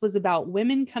 DOS was about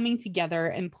women coming together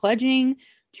and pledging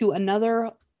to another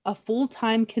a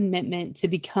full-time commitment to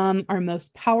become our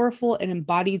most powerful and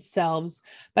embodied selves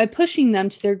by pushing them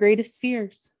to their greatest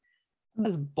fears.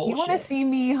 That's bullshit. You want to see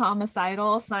me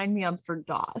homicidal? Sign me up for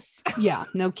DOS. Yeah,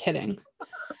 no kidding.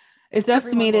 It's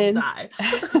estimated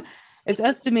it's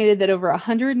estimated that over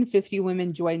 150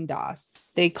 women joined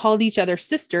DOS. They called each other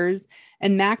sisters,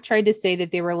 and Mac tried to say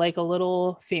that they were like a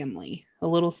little family, a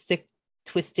little sick,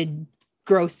 twisted,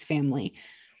 gross family.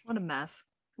 What a mess.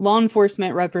 Law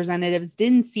enforcement representatives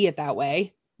didn't see it that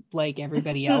way, like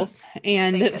everybody else,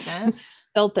 and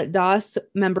felt that DOS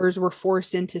members were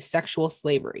forced into sexual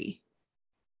slavery.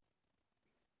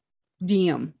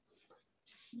 Damn.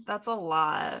 That's a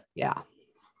lot. Yeah.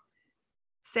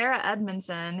 Sarah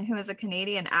Edmondson, who is a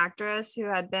Canadian actress who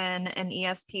had been an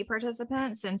ESP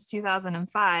participant since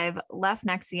 2005, left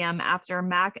NXIVM after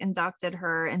Mac inducted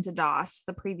her into DOS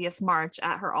the previous March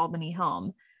at her Albany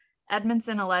home.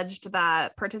 Edmondson alleged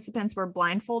that participants were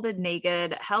blindfolded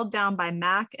naked, held down by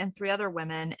Mac and 3 other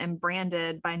women, and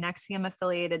branded by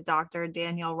NXIVM-affiliated Dr.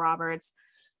 Danielle Roberts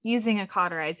using a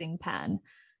cauterizing pen.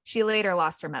 She later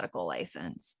lost her medical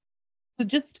license. So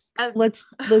just let's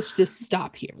just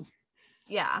stop here.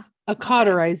 Yeah. A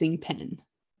cauterizing pen.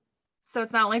 So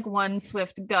it's not like one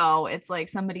swift go. It's like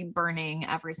somebody burning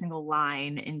every single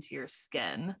line into your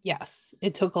skin. Yes.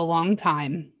 It took a long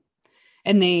time.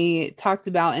 And they talked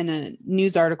about in a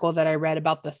news article that I read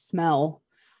about the smell.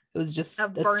 It was just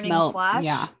of the burning smell. flesh.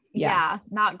 Yeah. Yeah.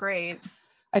 Not great.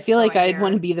 I feel like I'd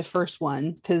want to be the first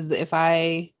one because if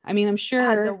I'm sure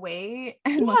I had to wait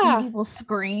and listen to people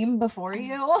scream before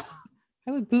you.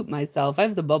 I would boot myself. I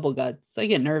have the bubble guts. I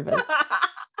get nervous.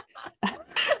 I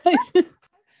would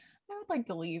like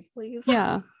to leave, please.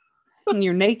 Yeah. And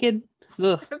you're naked.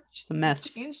 Ugh, it's a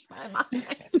mess. Changed my mind.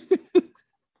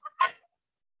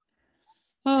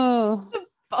 Oh.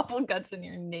 Bubble guts and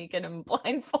you're naked and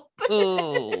blindfolded.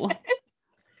 Oh.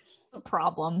 It's a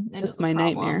problem. It's my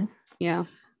nightmare. Yeah.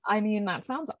 I mean, that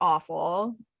sounds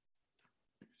awful.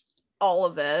 All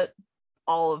of it.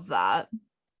 All of that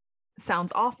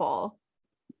sounds awful.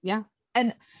 Yeah.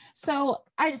 And so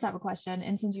I just have a question.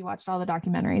 And since you watched all the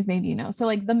documentaries, maybe you know. So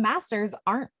like the masters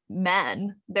aren't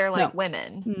men. They're like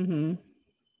women. Mm-hmm.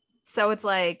 So it's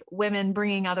like women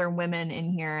bringing other women in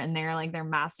here and they're like their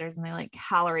masters and they like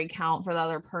calorie count for the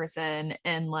other person.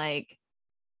 And like,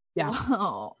 yeah,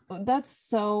 wow, that's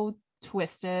so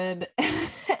twisted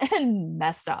and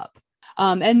messed up.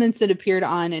 Edmondson appeared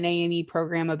on an A&E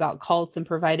program about cults and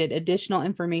provided additional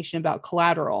information about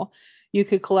collateral. You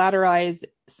could collateralize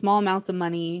small amounts of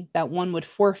money that one would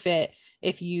forfeit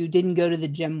if you didn't go to the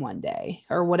gym one day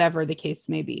or whatever the case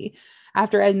may be.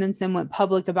 After Edmondson went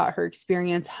public about her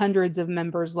experience, hundreds of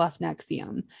members left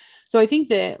NXIVM. So I think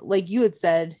that, like you had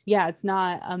said, yeah, it's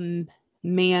not a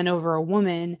man over a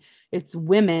woman, it's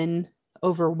women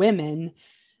over women.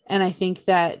 And I think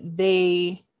that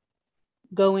they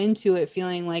go into it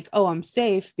feeling like, oh, I'm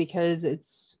safe because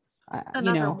it's,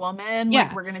 another woman. Yeah.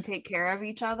 Like, we're going to take care of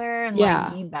each other and Yeah.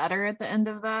 like be better at the end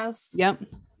of this. Yep.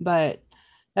 But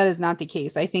that is not the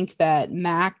case. I think that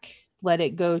Mac let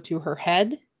it go to her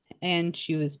head and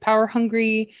she was power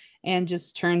hungry and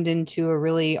just turned into a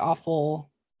really awful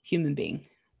human being.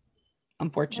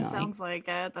 Unfortunately. That sounds like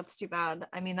it. That's too bad.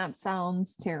 I mean, that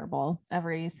sounds terrible.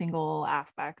 Every single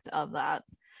aspect of that,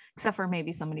 except for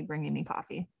maybe somebody bringing me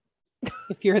coffee.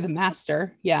 If you're the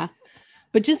master. Yeah.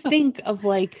 But just think of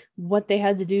like what they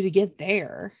had to do to get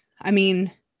there. I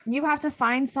mean, you have to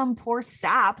find some poor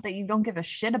sap that you don't give a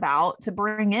shit about to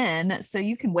bring in so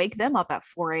you can wake them up at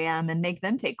 4 a.m. and make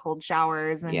them take cold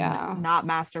showers and not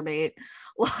masturbate.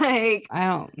 Like,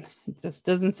 this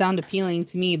doesn't sound appealing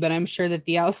to me, but I'm sure that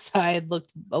the outside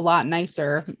looked a lot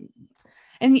nicer.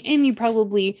 And you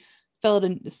probably felt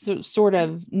a sort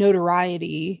of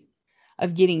notoriety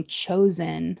of getting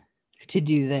chosen to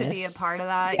do this, to be a part of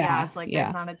that. Yeah, it's like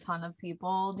there's not a ton of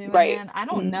people doing it. I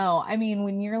don't know. I mean,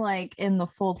 when you're like in the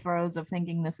full throes of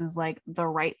thinking this is like the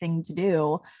right thing to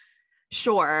do,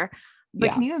 sure,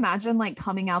 but can you imagine like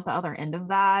coming out the other end of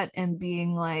that and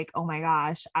being like, oh my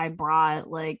gosh, I brought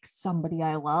like somebody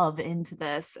I love into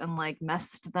this and like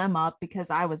messed them up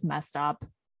because I was messed up.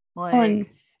 Like,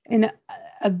 and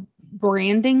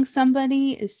branding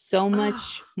somebody is so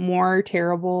much more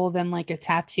terrible than like a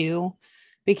tattoo,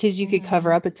 because you could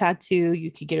cover up a tattoo,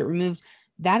 you could get it removed.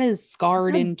 That is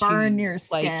scarred into burn your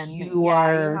skin. Like you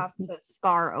have to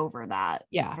scar over that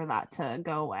for that to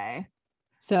go away.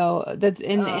 So that's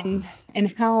and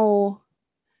how,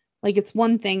 like, it's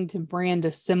one thing to brand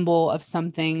a symbol of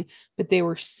something, but they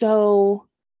were so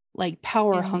like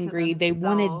power hungry. They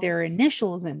wanted their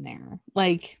initials in there.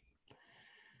 Like,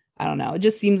 I don't know. It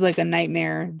just seems like a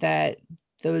nightmare that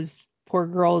those poor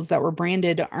girls that were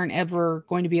branded aren't ever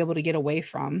going to be able to get away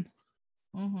from.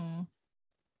 I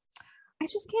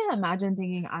just can't imagine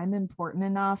thinking I'm important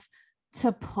enough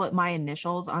to put my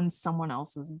initials on someone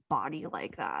else's body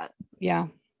like that. Yeah.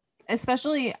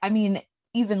 Especially, I mean,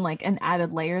 even like an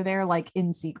added layer there, like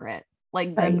in secret,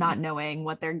 like them not knowing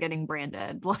what they're getting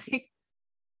branded. Like,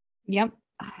 yep.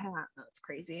 That's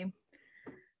crazy.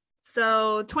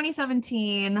 So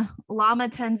 2017, Lama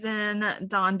Tenzin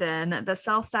Dondan, the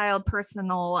self-styled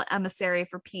personal emissary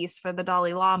for peace for the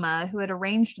Dalai Lama, who had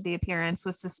arranged the appearance,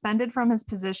 was suspended from his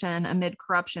position amid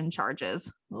corruption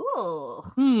charges. Ooh.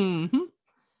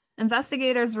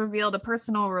 Investigators revealed a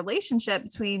personal relationship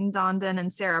between Dondan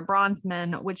and Sarah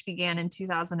Bronfman, which began in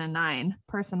 2009.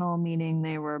 Personal meaning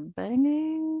they were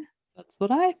banging. That's what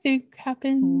I think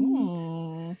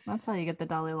happened. That's how you get the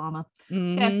Dalai Lama.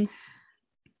 Okay.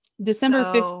 December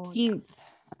 15th,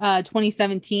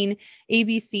 2017,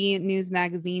 ABC News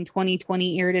Magazine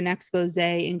 2020 aired an expose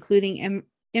including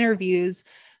interviews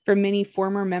from many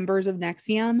former members of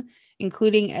NXIVM,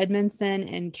 including Edmondson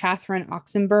and Catherine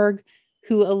Oxenberg,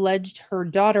 who alleged her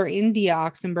daughter, India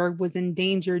Oxenberg, was in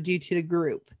danger due to the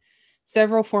group.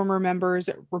 Several former members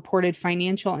reported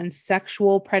financial and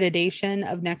sexual predation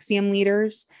of NXIVM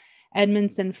leaders.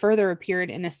 Edmondson further appeared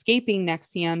in Escaping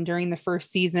NXIVM during the first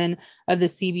season of the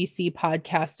CBC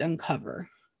podcast Uncover.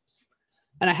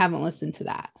 And I haven't listened to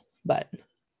that, but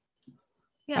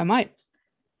I might.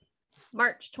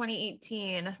 March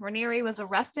 2018, Raniere was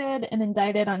arrested and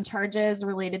indicted on charges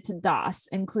related to DOS,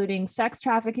 including sex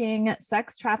trafficking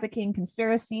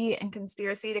conspiracy, and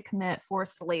conspiracy to commit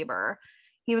forced labor.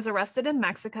 He was arrested in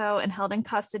Mexico and held in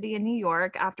custody in New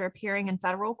York after appearing in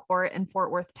federal court in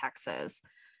Fort Worth, Texas.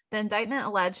 The indictment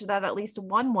alleged that at least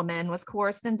one woman was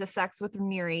coerced into sex with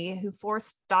Raniere, who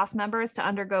forced DOS members to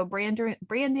undergo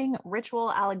branding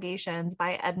ritual allegations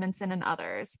by Edmondson and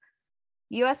others.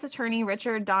 U.S. Attorney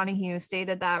Richard Donahue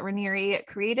stated that Raniere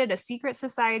created a secret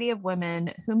society of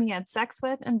women whom he had sex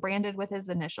with and branded with his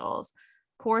initials,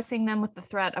 coercing them with the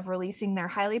threat of releasing their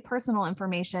highly personal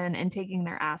information and taking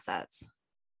their assets.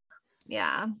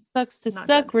 Yeah. Sucks to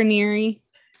suck, Raniere.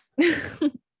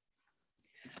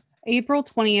 April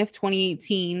 20th,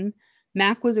 2018,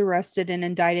 Mac was arrested and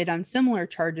indicted on similar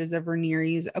charges of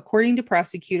Raniere's, according to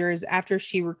prosecutors. After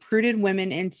she recruited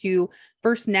women into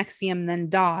first NXIVM, then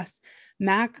DOS,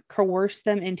 Mac coerced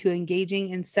them into engaging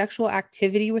in sexual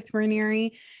activity with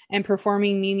Raniere and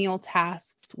performing menial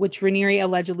tasks, which Raniere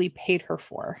allegedly paid her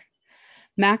for.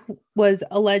 Mac was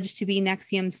alleged to be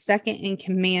NXIVM's second in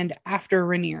command after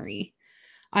Raniere.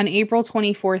 On April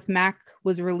 24th, Mac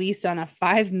was released on a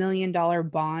 $5 million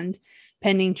bond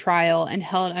pending trial and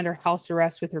held under house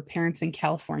arrest with her parents in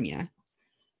California.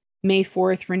 May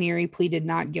 4th, Raniere pleaded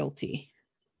not guilty.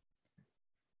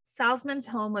 Salzman's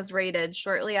home was raided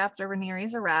shortly after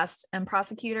Ranieri's arrest, and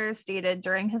prosecutors stated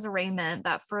during his arraignment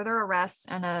that further arrests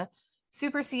and a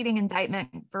superseding indictment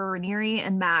for Ranieri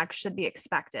and Mack should be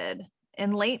expected.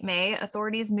 In late May,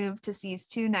 authorities moved to seize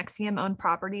 2 NXIVM-owned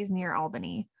properties near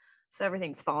Albany. So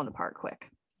everything's fallen apart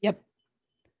quick. Yep.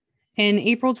 In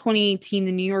April 2018,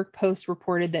 the New York Post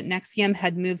reported that NXIVM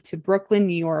had moved to Brooklyn,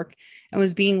 New York, and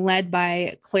was being led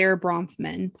by Claire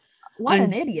Bronfman. What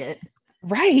an idiot.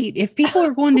 Right. If people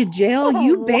are going to jail,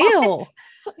 you bail.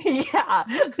 Yeah.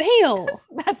 Bail.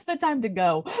 That's the time to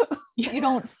go. You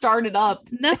don't start it up.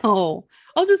 No.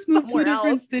 I'll just move Somewhere to a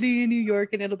different else. city in New York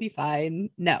and it'll be fine.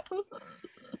 No.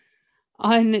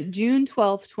 On June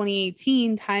 12,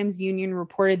 2018, Times Union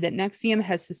reported that NXIVM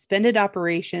has suspended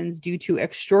operations due to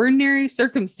extraordinary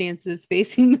circumstances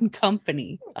facing the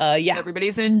company. Yeah.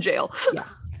 Everybody's in jail. Yeah.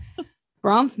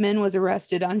 Bronfman was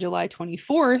arrested on July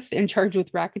 24th and charged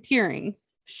with racketeering.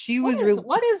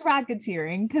 What is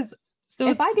racketeering? Because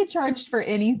if I get charged for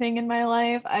anything in my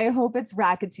life, I hope it's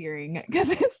racketeering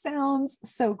because it sounds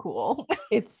so cool.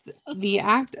 It's the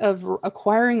act of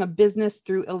acquiring a business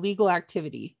through illegal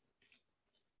activity.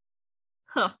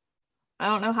 Huh. I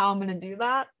don't know how I'm going to do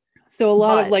that. So a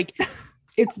lot of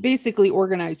it's basically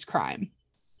organized crime.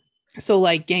 So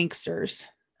like gangsters.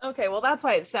 Okay, well, that's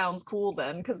why it sounds cool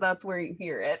then, because that's where you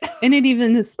hear it. And it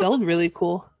even is spelled really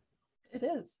cool. It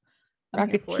is.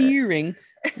 Racketeering.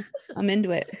 I'm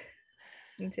into it.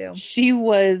 Me too. She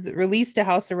was released to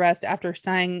house arrest after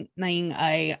signing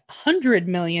a $100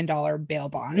 million bail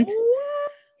bond.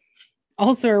 What?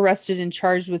 Also arrested and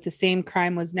charged with the same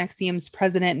crime was NXIVM's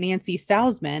president, Nancy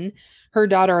Salzman, her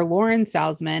daughter, Lauren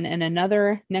Salzman, and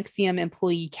another NXIVM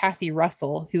employee, Kathy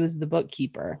Russell, who was the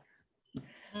bookkeeper.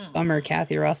 Bummer,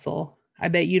 Kathy Russell. I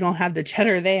bet you don't have the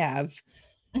cheddar they have.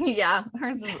 Yeah,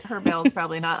 her bail is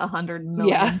probably not 100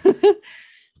 million. Yeah.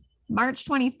 March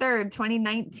 23rd,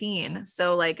 2019.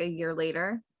 So like a year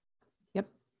later. Yep.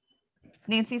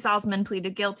 Nancy Salzman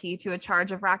pleaded guilty to a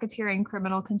charge of racketeering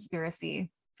criminal conspiracy.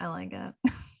 I like it.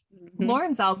 Mm-hmm.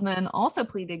 Lauren Salzman also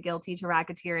pleaded guilty to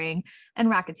racketeering and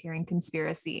racketeering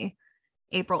conspiracy.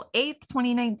 April 8th,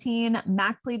 2019,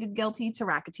 Mack pleaded guilty to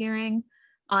racketeering.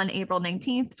 On April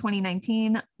 19th,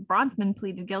 2019, Bronfman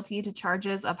pleaded guilty to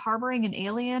charges of harboring an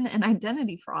alien and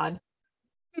identity fraud.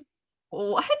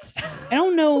 What? I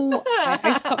don't know.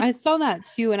 I saw that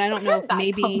too, and I don't know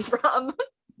if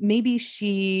maybe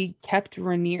she kept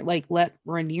Ranieri, let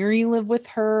Ranieri live with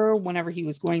her whenever he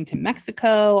was going to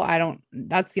Mexico.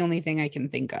 That's the only thing I can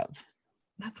think of.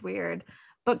 That's weird.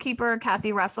 Bookkeeper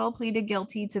Kathy Russell pleaded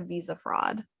guilty to visa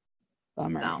fraud.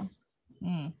 Bummer. So,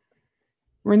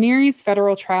 Ranieri's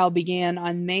federal trial began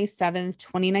on May 7th,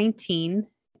 2019.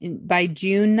 By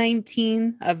June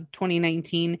 19 of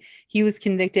 2019, he was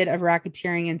convicted of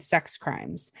racketeering and sex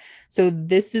crimes. So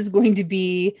this is going to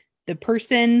be the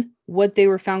person, what they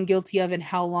were found guilty of, and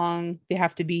how long they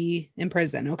have to be in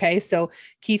prison. Okay. So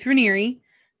Keith Raniere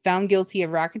found guilty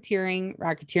of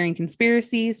racketeering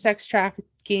conspiracy, sex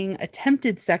trafficking,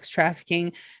 attempted sex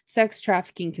trafficking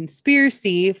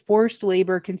conspiracy, forced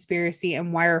labor conspiracy,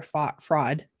 and wire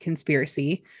fraud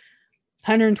conspiracy.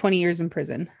 120 years in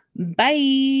prison.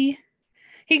 Bye.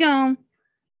 He gone.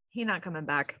 He not coming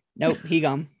back. Nope, he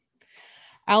gone.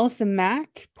 Allison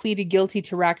Mack pleaded guilty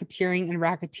to racketeering and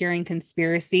racketeering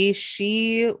conspiracy.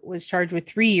 She was charged with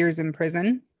 3 years in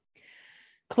prison.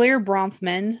 Claire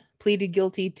Bronfman pleaded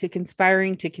guilty to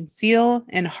conspiring to conceal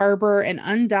and harbor an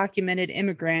undocumented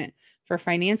immigrant for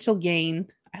financial gain.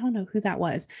 I don't know who that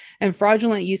was. And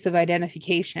fraudulent use of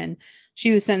identification. She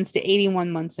was sentenced to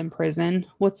 81 months in prison.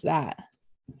 What's that?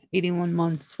 81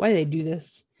 months. Why do they do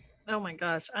this? Oh my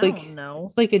gosh. I don't know.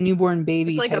 It's like a newborn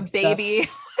baby. It's like a baby.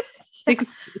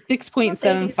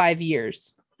 6.75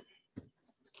 years.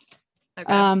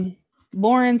 Okay.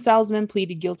 Lauren Salzman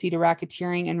pleaded guilty to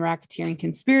racketeering and racketeering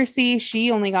conspiracy. She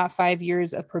only got 5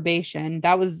 years of probation.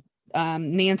 That was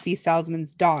Nancy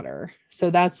Salzman's daughter.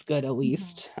 So that's good, at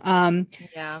least.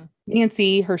 Yeah.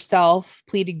 Nancy herself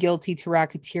pleaded guilty to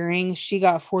racketeering. She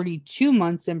got 42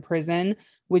 months in prison,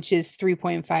 which is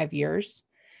 3.5 years.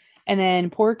 And then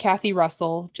poor Kathy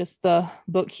Russell, just the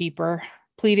bookkeeper,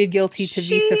 pleaded guilty to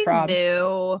visa fraud.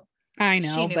 I know,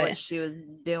 she knew but what she was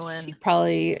doing.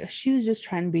 She was just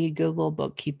trying to be a good little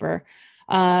bookkeeper.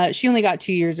 She only got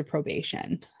 2 years of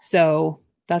probation. So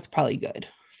that's probably good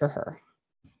for her.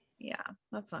 Yeah,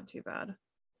 that's not too bad.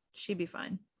 She'd be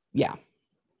fine. Yeah.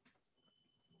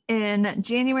 In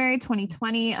January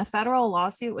 2020, a federal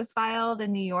lawsuit was filed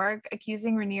in New York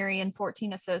accusing Ranieri and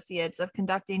 14 associates of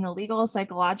conducting illegal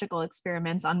psychological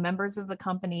experiments on members of the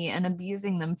company and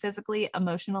abusing them physically,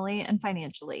 emotionally, and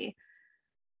financially.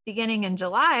 Beginning in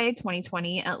July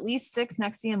 2020, at least 6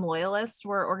 NXIVM loyalists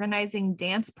were organizing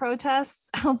dance protests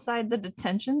outside the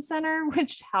detention center,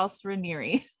 which housed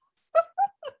Raniere.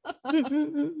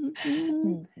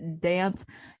 Dance.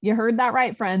 You heard that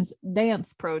right, friends.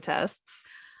 Dance protests.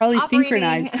 Probably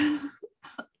synchronized.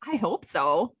 I hope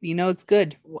so. You know, it's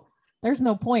good. There's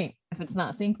no point if it's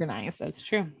not synchronized. That's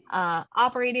true.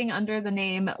 Operating under the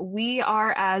name We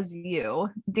Are As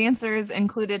You. Dancers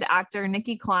included actor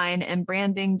Nikki Klein and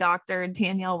branding doctor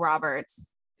Danielle Roberts.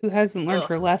 Who hasn't learned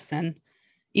her lesson.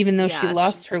 Even though she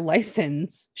lost her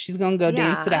license, she's going to go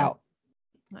dance it out.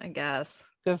 I guess.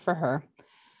 Good for her.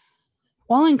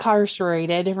 While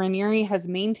incarcerated, Raniere has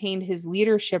maintained his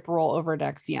leadership role over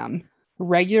NXIVM,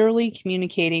 regularly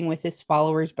communicating with his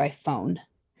followers by phone.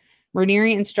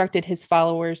 Raniere instructed his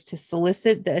followers to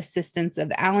solicit the assistance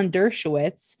of Alan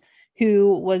Dershowitz,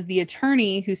 who was the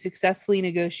attorney who successfully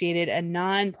negotiated a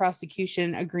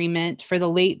non-prosecution agreement for the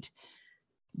late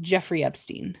Jeffrey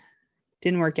Epstein.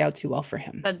 Didn't work out too well for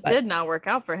him. That did not work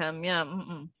out for him. Yeah.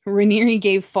 Raniere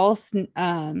gave false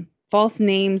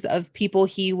names of people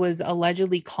he was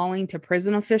allegedly calling to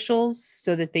prison officials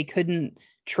so that they couldn't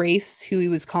trace who he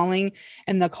was calling,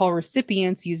 and the call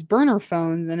recipients used burner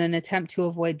phones in an attempt to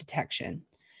avoid detection.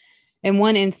 In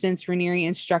one instance, Raniere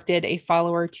instructed a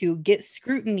follower to get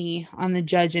scrutiny on the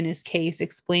judge in his case,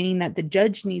 explaining that the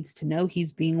judge needs to know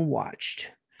he's being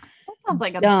watched. That sounds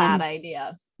like a bad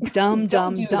idea. Dumb.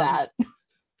 That.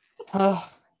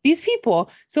 These people.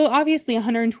 So obviously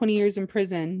 120 years in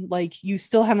prison, like you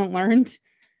still haven't learned?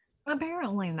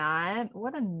 Apparently not.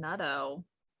 What a nutto.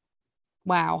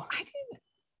 Wow.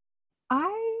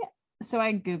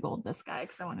 I Googled this guy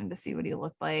because I wanted to see what he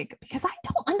looked like, because I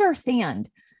don't understand.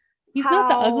 He's not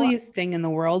the ugliest thing in the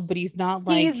world, but he's not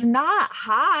like... He's not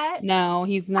hot. No,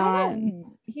 he's not.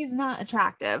 He's not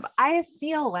attractive. I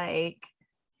feel like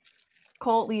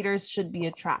cult leaders should be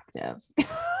attractive.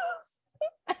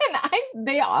 And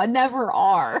they never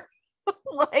are.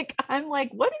 I'm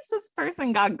like, what has this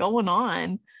person got going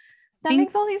on that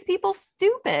makes all these people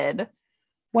stupid?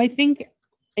 Well,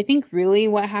 I think really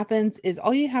what happens is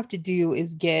all you have to do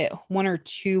is get one or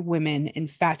two women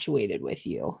infatuated with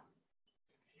you.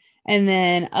 And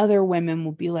then other women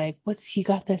will be like, what's he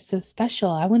got that's so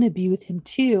special? I want to be with him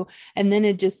too. And then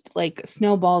it just like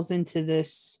snowballs into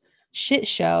this shit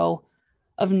show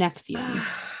of NXIVM.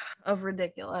 Of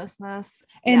ridiculousness.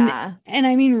 And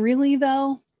I mean, really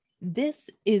though, this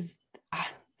is,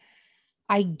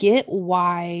 I get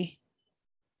why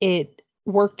it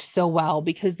worked so well,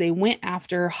 because they went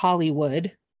after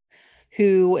Hollywood,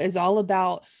 who is all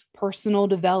about personal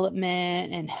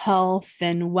development and health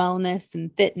and wellness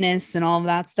and fitness and all of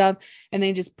that stuff. And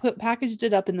they just packaged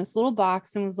it up in this little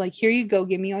box and was like, here you go,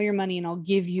 give me all your money and I'll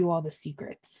give you all the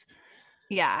secrets.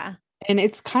 Yeah. And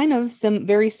it's kind of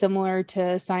very similar to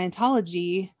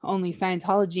Scientology, only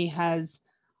Scientology has,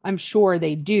 I'm sure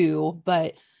they do,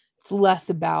 but it's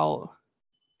less about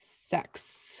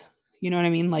sex. You know what I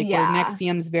mean? Like where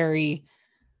NXIVM's very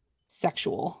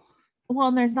sexual. Well,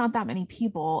 and there's not that many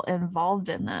people involved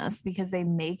in this because they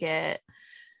make it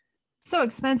so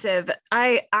expensive.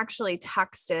 I actually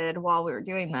texted while we were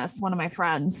doing this, one of my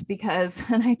friends,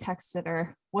 and I texted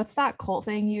her, what's that cult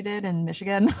thing you did in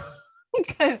Michigan?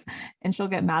 And she'll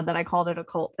get mad that I called it a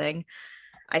cult thing,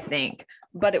 I think,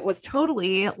 but it was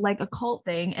totally like a cult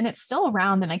thing, and it's still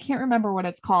around, and I can't remember what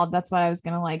it's called. That's why I was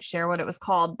gonna like share what it was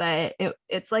called, but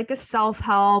it's like a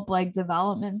self-help like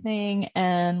development thing,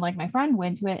 and like my friend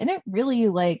went to it, and it really,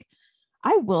 like,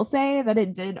 I will say that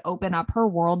it did open up her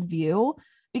worldview,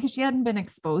 because she hadn't been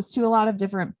exposed to a lot of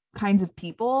different kinds of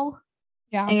people.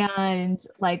 Yeah. And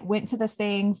like went to this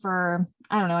thing for,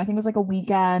 I don't know, I think it was like a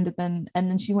weekend. And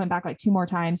then she went back like 2 more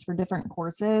times for different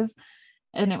courses,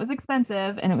 and it was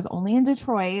expensive, and it was only in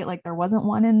Detroit. Like there wasn't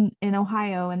one in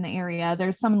Ohio in the area.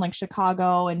 There's some in like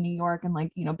Chicago and New York and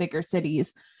like, you know, bigger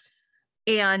cities.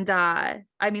 And I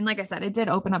mean, like I said, it did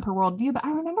open up her worldview, but I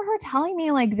remember her telling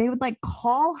me like they would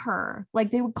call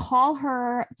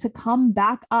her to come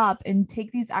back up and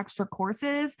take these extra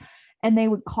courses, and they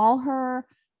would call her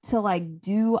to like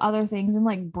do other things and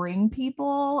like bring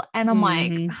people. And I'm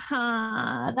like,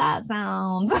 that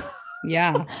sounds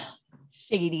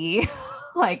shady.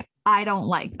 Like, I don't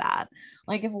like that.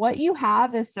 Like, if what you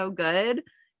have is so good,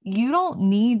 you don't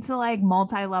need to like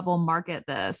multi-level market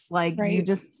this. Like you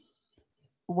just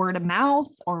word of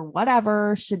mouth or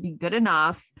whatever should be good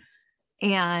enough.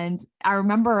 And I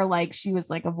remember like she was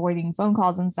like avoiding phone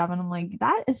calls and stuff, and I'm like,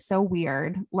 that is so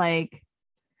weird. Like,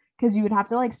 because you would have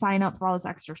to like sign up for all this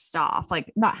extra stuff,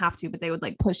 like not have to, but they would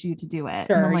like push you to do it.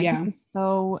 Sure, and I'm like, this is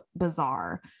so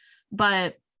bizarre.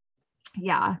 But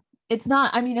yeah, it's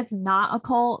not, I mean, it's not a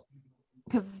cult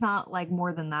because it's not like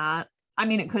more than that. I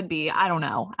mean, it could be. I don't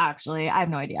know. Actually, I have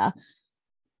no idea.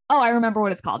 Oh, I remember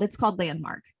what it's called. It's called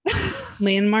Landmark.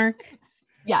 Landmark?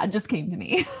 Yeah, it just came to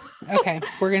me. Okay.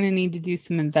 We're going to need to do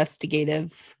some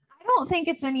investigative. I don't think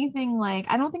it's anything like,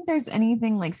 I don't think there's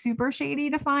anything like super shady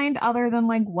to find other than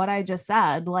like what I just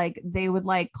said. Like they would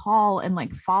like call and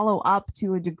like follow up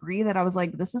to a degree that I was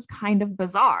like, this is kind of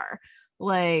bizarre.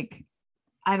 Like,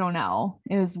 I don't know.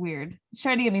 It was weird. She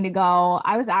tried to get me to go.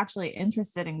 I was actually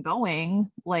interested in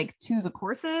going like to the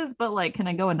courses, but like, can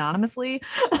I go anonymously?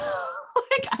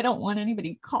 Like, I don't want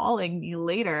anybody calling me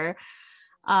later.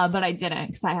 But I didn't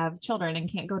because I have children and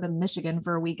can't go to Michigan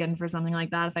for a weekend for something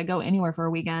like that. If I go anywhere for a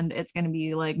weekend, it's going to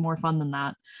be like more fun than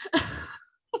that.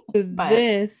 But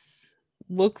this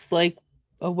looks like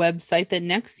a website that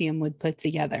Nexium would put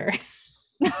together.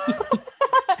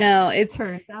 No, it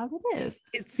turns out it is.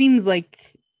 It seems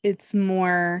like it's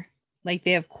more like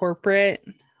they have corporate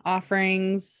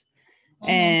offerings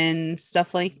and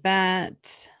stuff like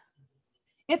that.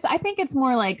 I think it's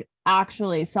more like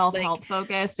actually self-help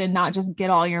focused and not just get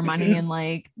all your money and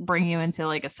like bring you into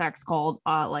like a sex cult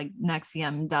like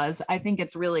Nexium does. I think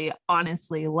it's really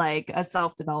honestly like a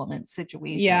self-development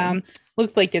situation. Yeah.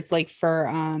 Looks like it's like for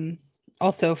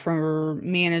also for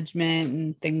management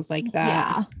and things like that.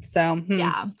 Yeah. So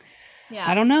yeah.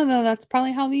 I don't know though. That's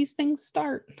probably how these things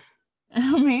start.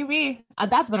 Maybe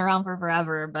that's been around for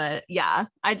forever, but yeah,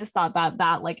 I just thought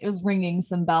that like it was ringing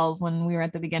some bells when we were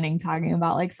at the beginning talking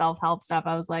about like self-help stuff.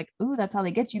 I was like, ooh, that's how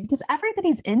they get you because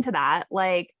everybody's into that.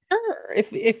 Like, sure,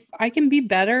 if I can be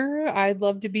better, I'd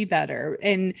love to be better.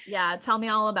 And yeah, tell me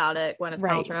all about it, Gwyneth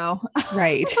Paltrow.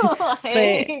 Right.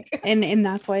 But and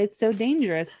that's why it's so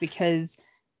dangerous because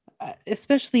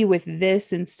especially with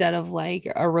this, instead of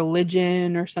like a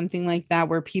religion or something like that,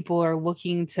 where people are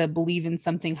looking to believe in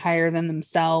something higher than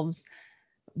themselves,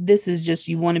 this is just,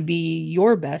 you want to be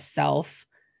your best self.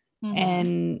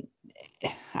 And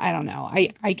I don't know.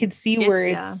 I could see where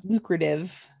it's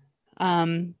lucrative.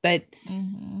 But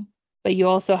you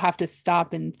also have to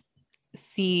stop and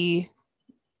see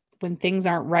when things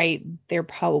aren't right,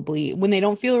 when they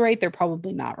don't feel right, they're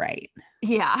probably not right.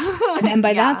 Yeah. And then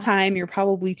by that time, you're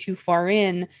probably too far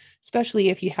in, especially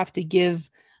if you have to give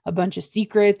a bunch of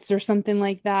secrets or something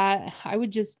like that. I would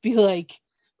just be like,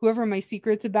 whoever my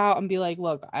secret's about, and be like,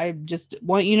 look, I just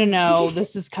want you to know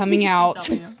this is coming out.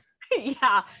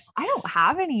 Yeah. I don't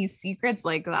have any secrets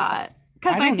like that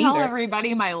because I tell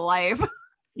everybody my life.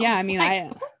 Yeah. I mean,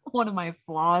 like one of my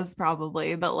flaws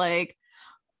probably, but like,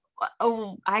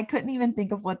 oh, I couldn't even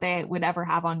think of what they would ever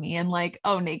have on me. And like,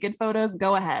 oh, naked photos,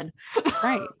 go ahead.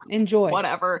 Right. Enjoy.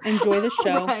 Whatever. Enjoy the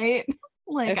show. Right.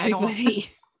 Like everybody. I don't.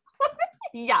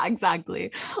 Yeah,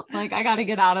 exactly. Like I got to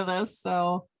get out of this.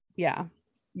 So yeah.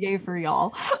 Yay for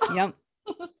y'all. Yep.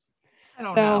 I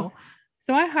don't know.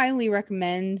 So I highly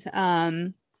recommend.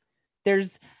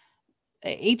 There's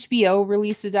HBO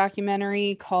released a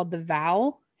documentary called The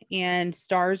Vow, and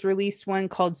Stars released one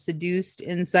called Seduced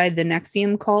Inside the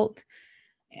Nexium Cult.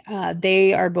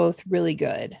 They are both really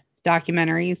good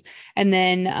documentaries. And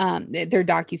then their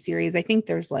docuseries, I think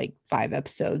there's like 5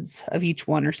 episodes of each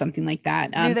one or something like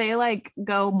that. Do they like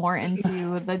go more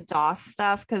into the DOS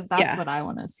stuff? Because that's what I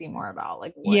want to see more about.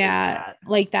 Like, what is that?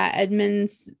 Like that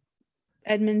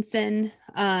Edmondson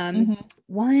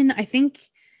one, I think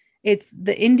it's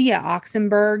the India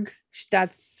Oxenberg.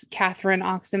 That's Catherine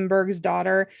Oxenberg's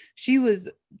daughter.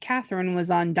 Catherine was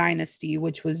on Dynasty,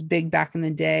 which was big back in the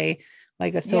day,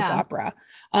 like a soap opera.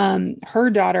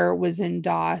 Her daughter was in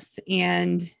DOS,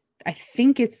 and I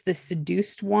think it's the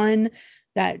Seduced one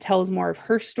that tells more of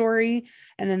her story.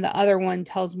 And then the other one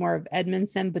tells more of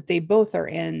Edmondson, but they both are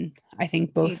in, I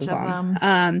think, both of them.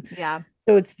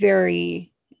 So it's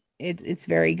very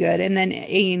good. And then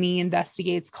A&E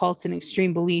investigates cults and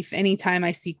extreme belief. Anytime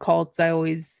I see cults, I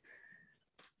always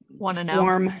want to know.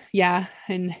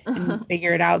 And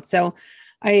figure it out. So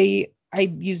I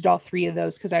used all 3 of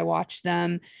those because I watched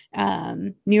them.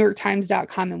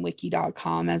 NewYorkTimes.com and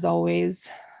Wiki.com as always.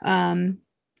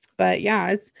 But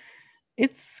yeah,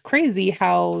 it's crazy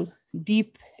how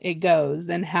deep it goes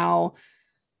and how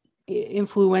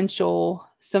influential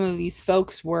some of these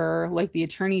folks were, like the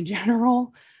Attorney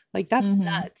General. Like that's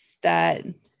nuts that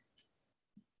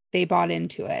they bought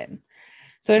into it.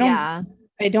 So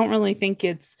I don't really think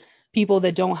it's people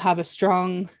that don't have a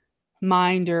strong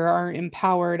mind or are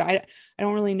empowered. I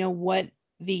don't really know what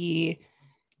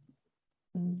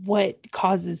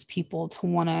causes people to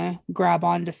want to grab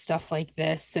onto stuff like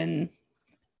this. And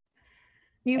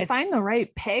You find the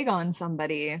right peg on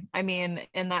somebody. I mean,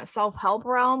 in that self-help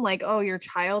realm, like, oh, your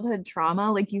childhood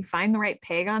trauma, like you find the right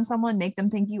peg on someone, make them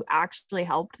think you actually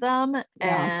helped them,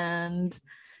 and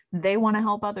they want to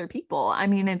help other people. I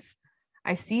mean,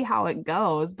 I see how it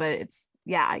goes, but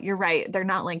yeah, you're right. They're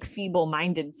not like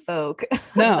feeble-minded folk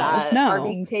that are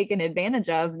being taken advantage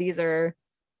of. These are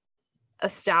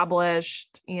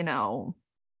established,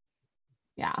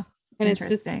 yeah. And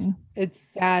interesting. It's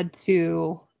sad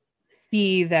to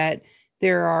see that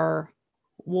there are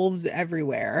wolves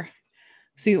everywhere.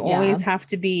 So you always have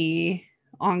to be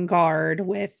on guard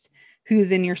with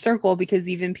who's in your circle, because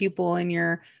even people in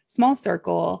your small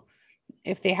circle,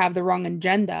 if they have the wrong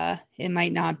agenda, it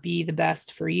might not be the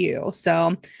best for you.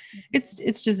 So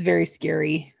it's just very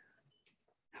scary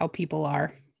how people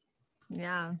are.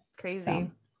 Yeah, crazy.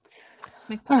 So.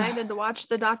 I'm excited to watch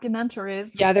the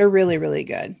documentaries. Yeah, they're really, really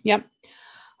good. Yep.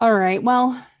 All right.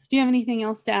 Well, do you have anything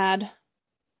else to add?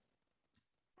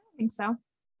 I think so.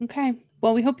 Okay.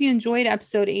 Well, we hope you enjoyed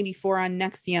episode 84 on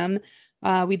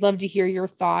NXIVM. We'd love to hear your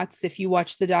thoughts. If you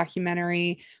watched the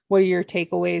documentary, what are your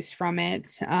takeaways from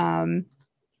it?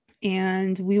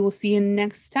 And we will see you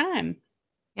next time.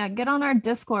 Yeah, get on our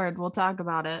Discord. We'll talk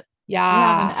about it. Yeah. We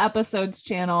have an episodes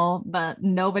channel that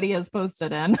nobody has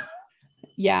posted in.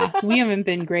 Yeah, we haven't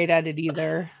been great at it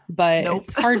either, but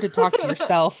it's hard to talk to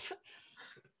yourself.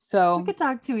 So we could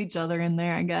talk to each other in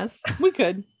there, I guess. We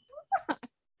could.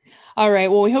 All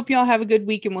right. Well, we hope you all have a good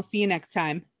week, and we'll see you next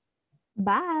time.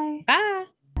 Bye. Bye.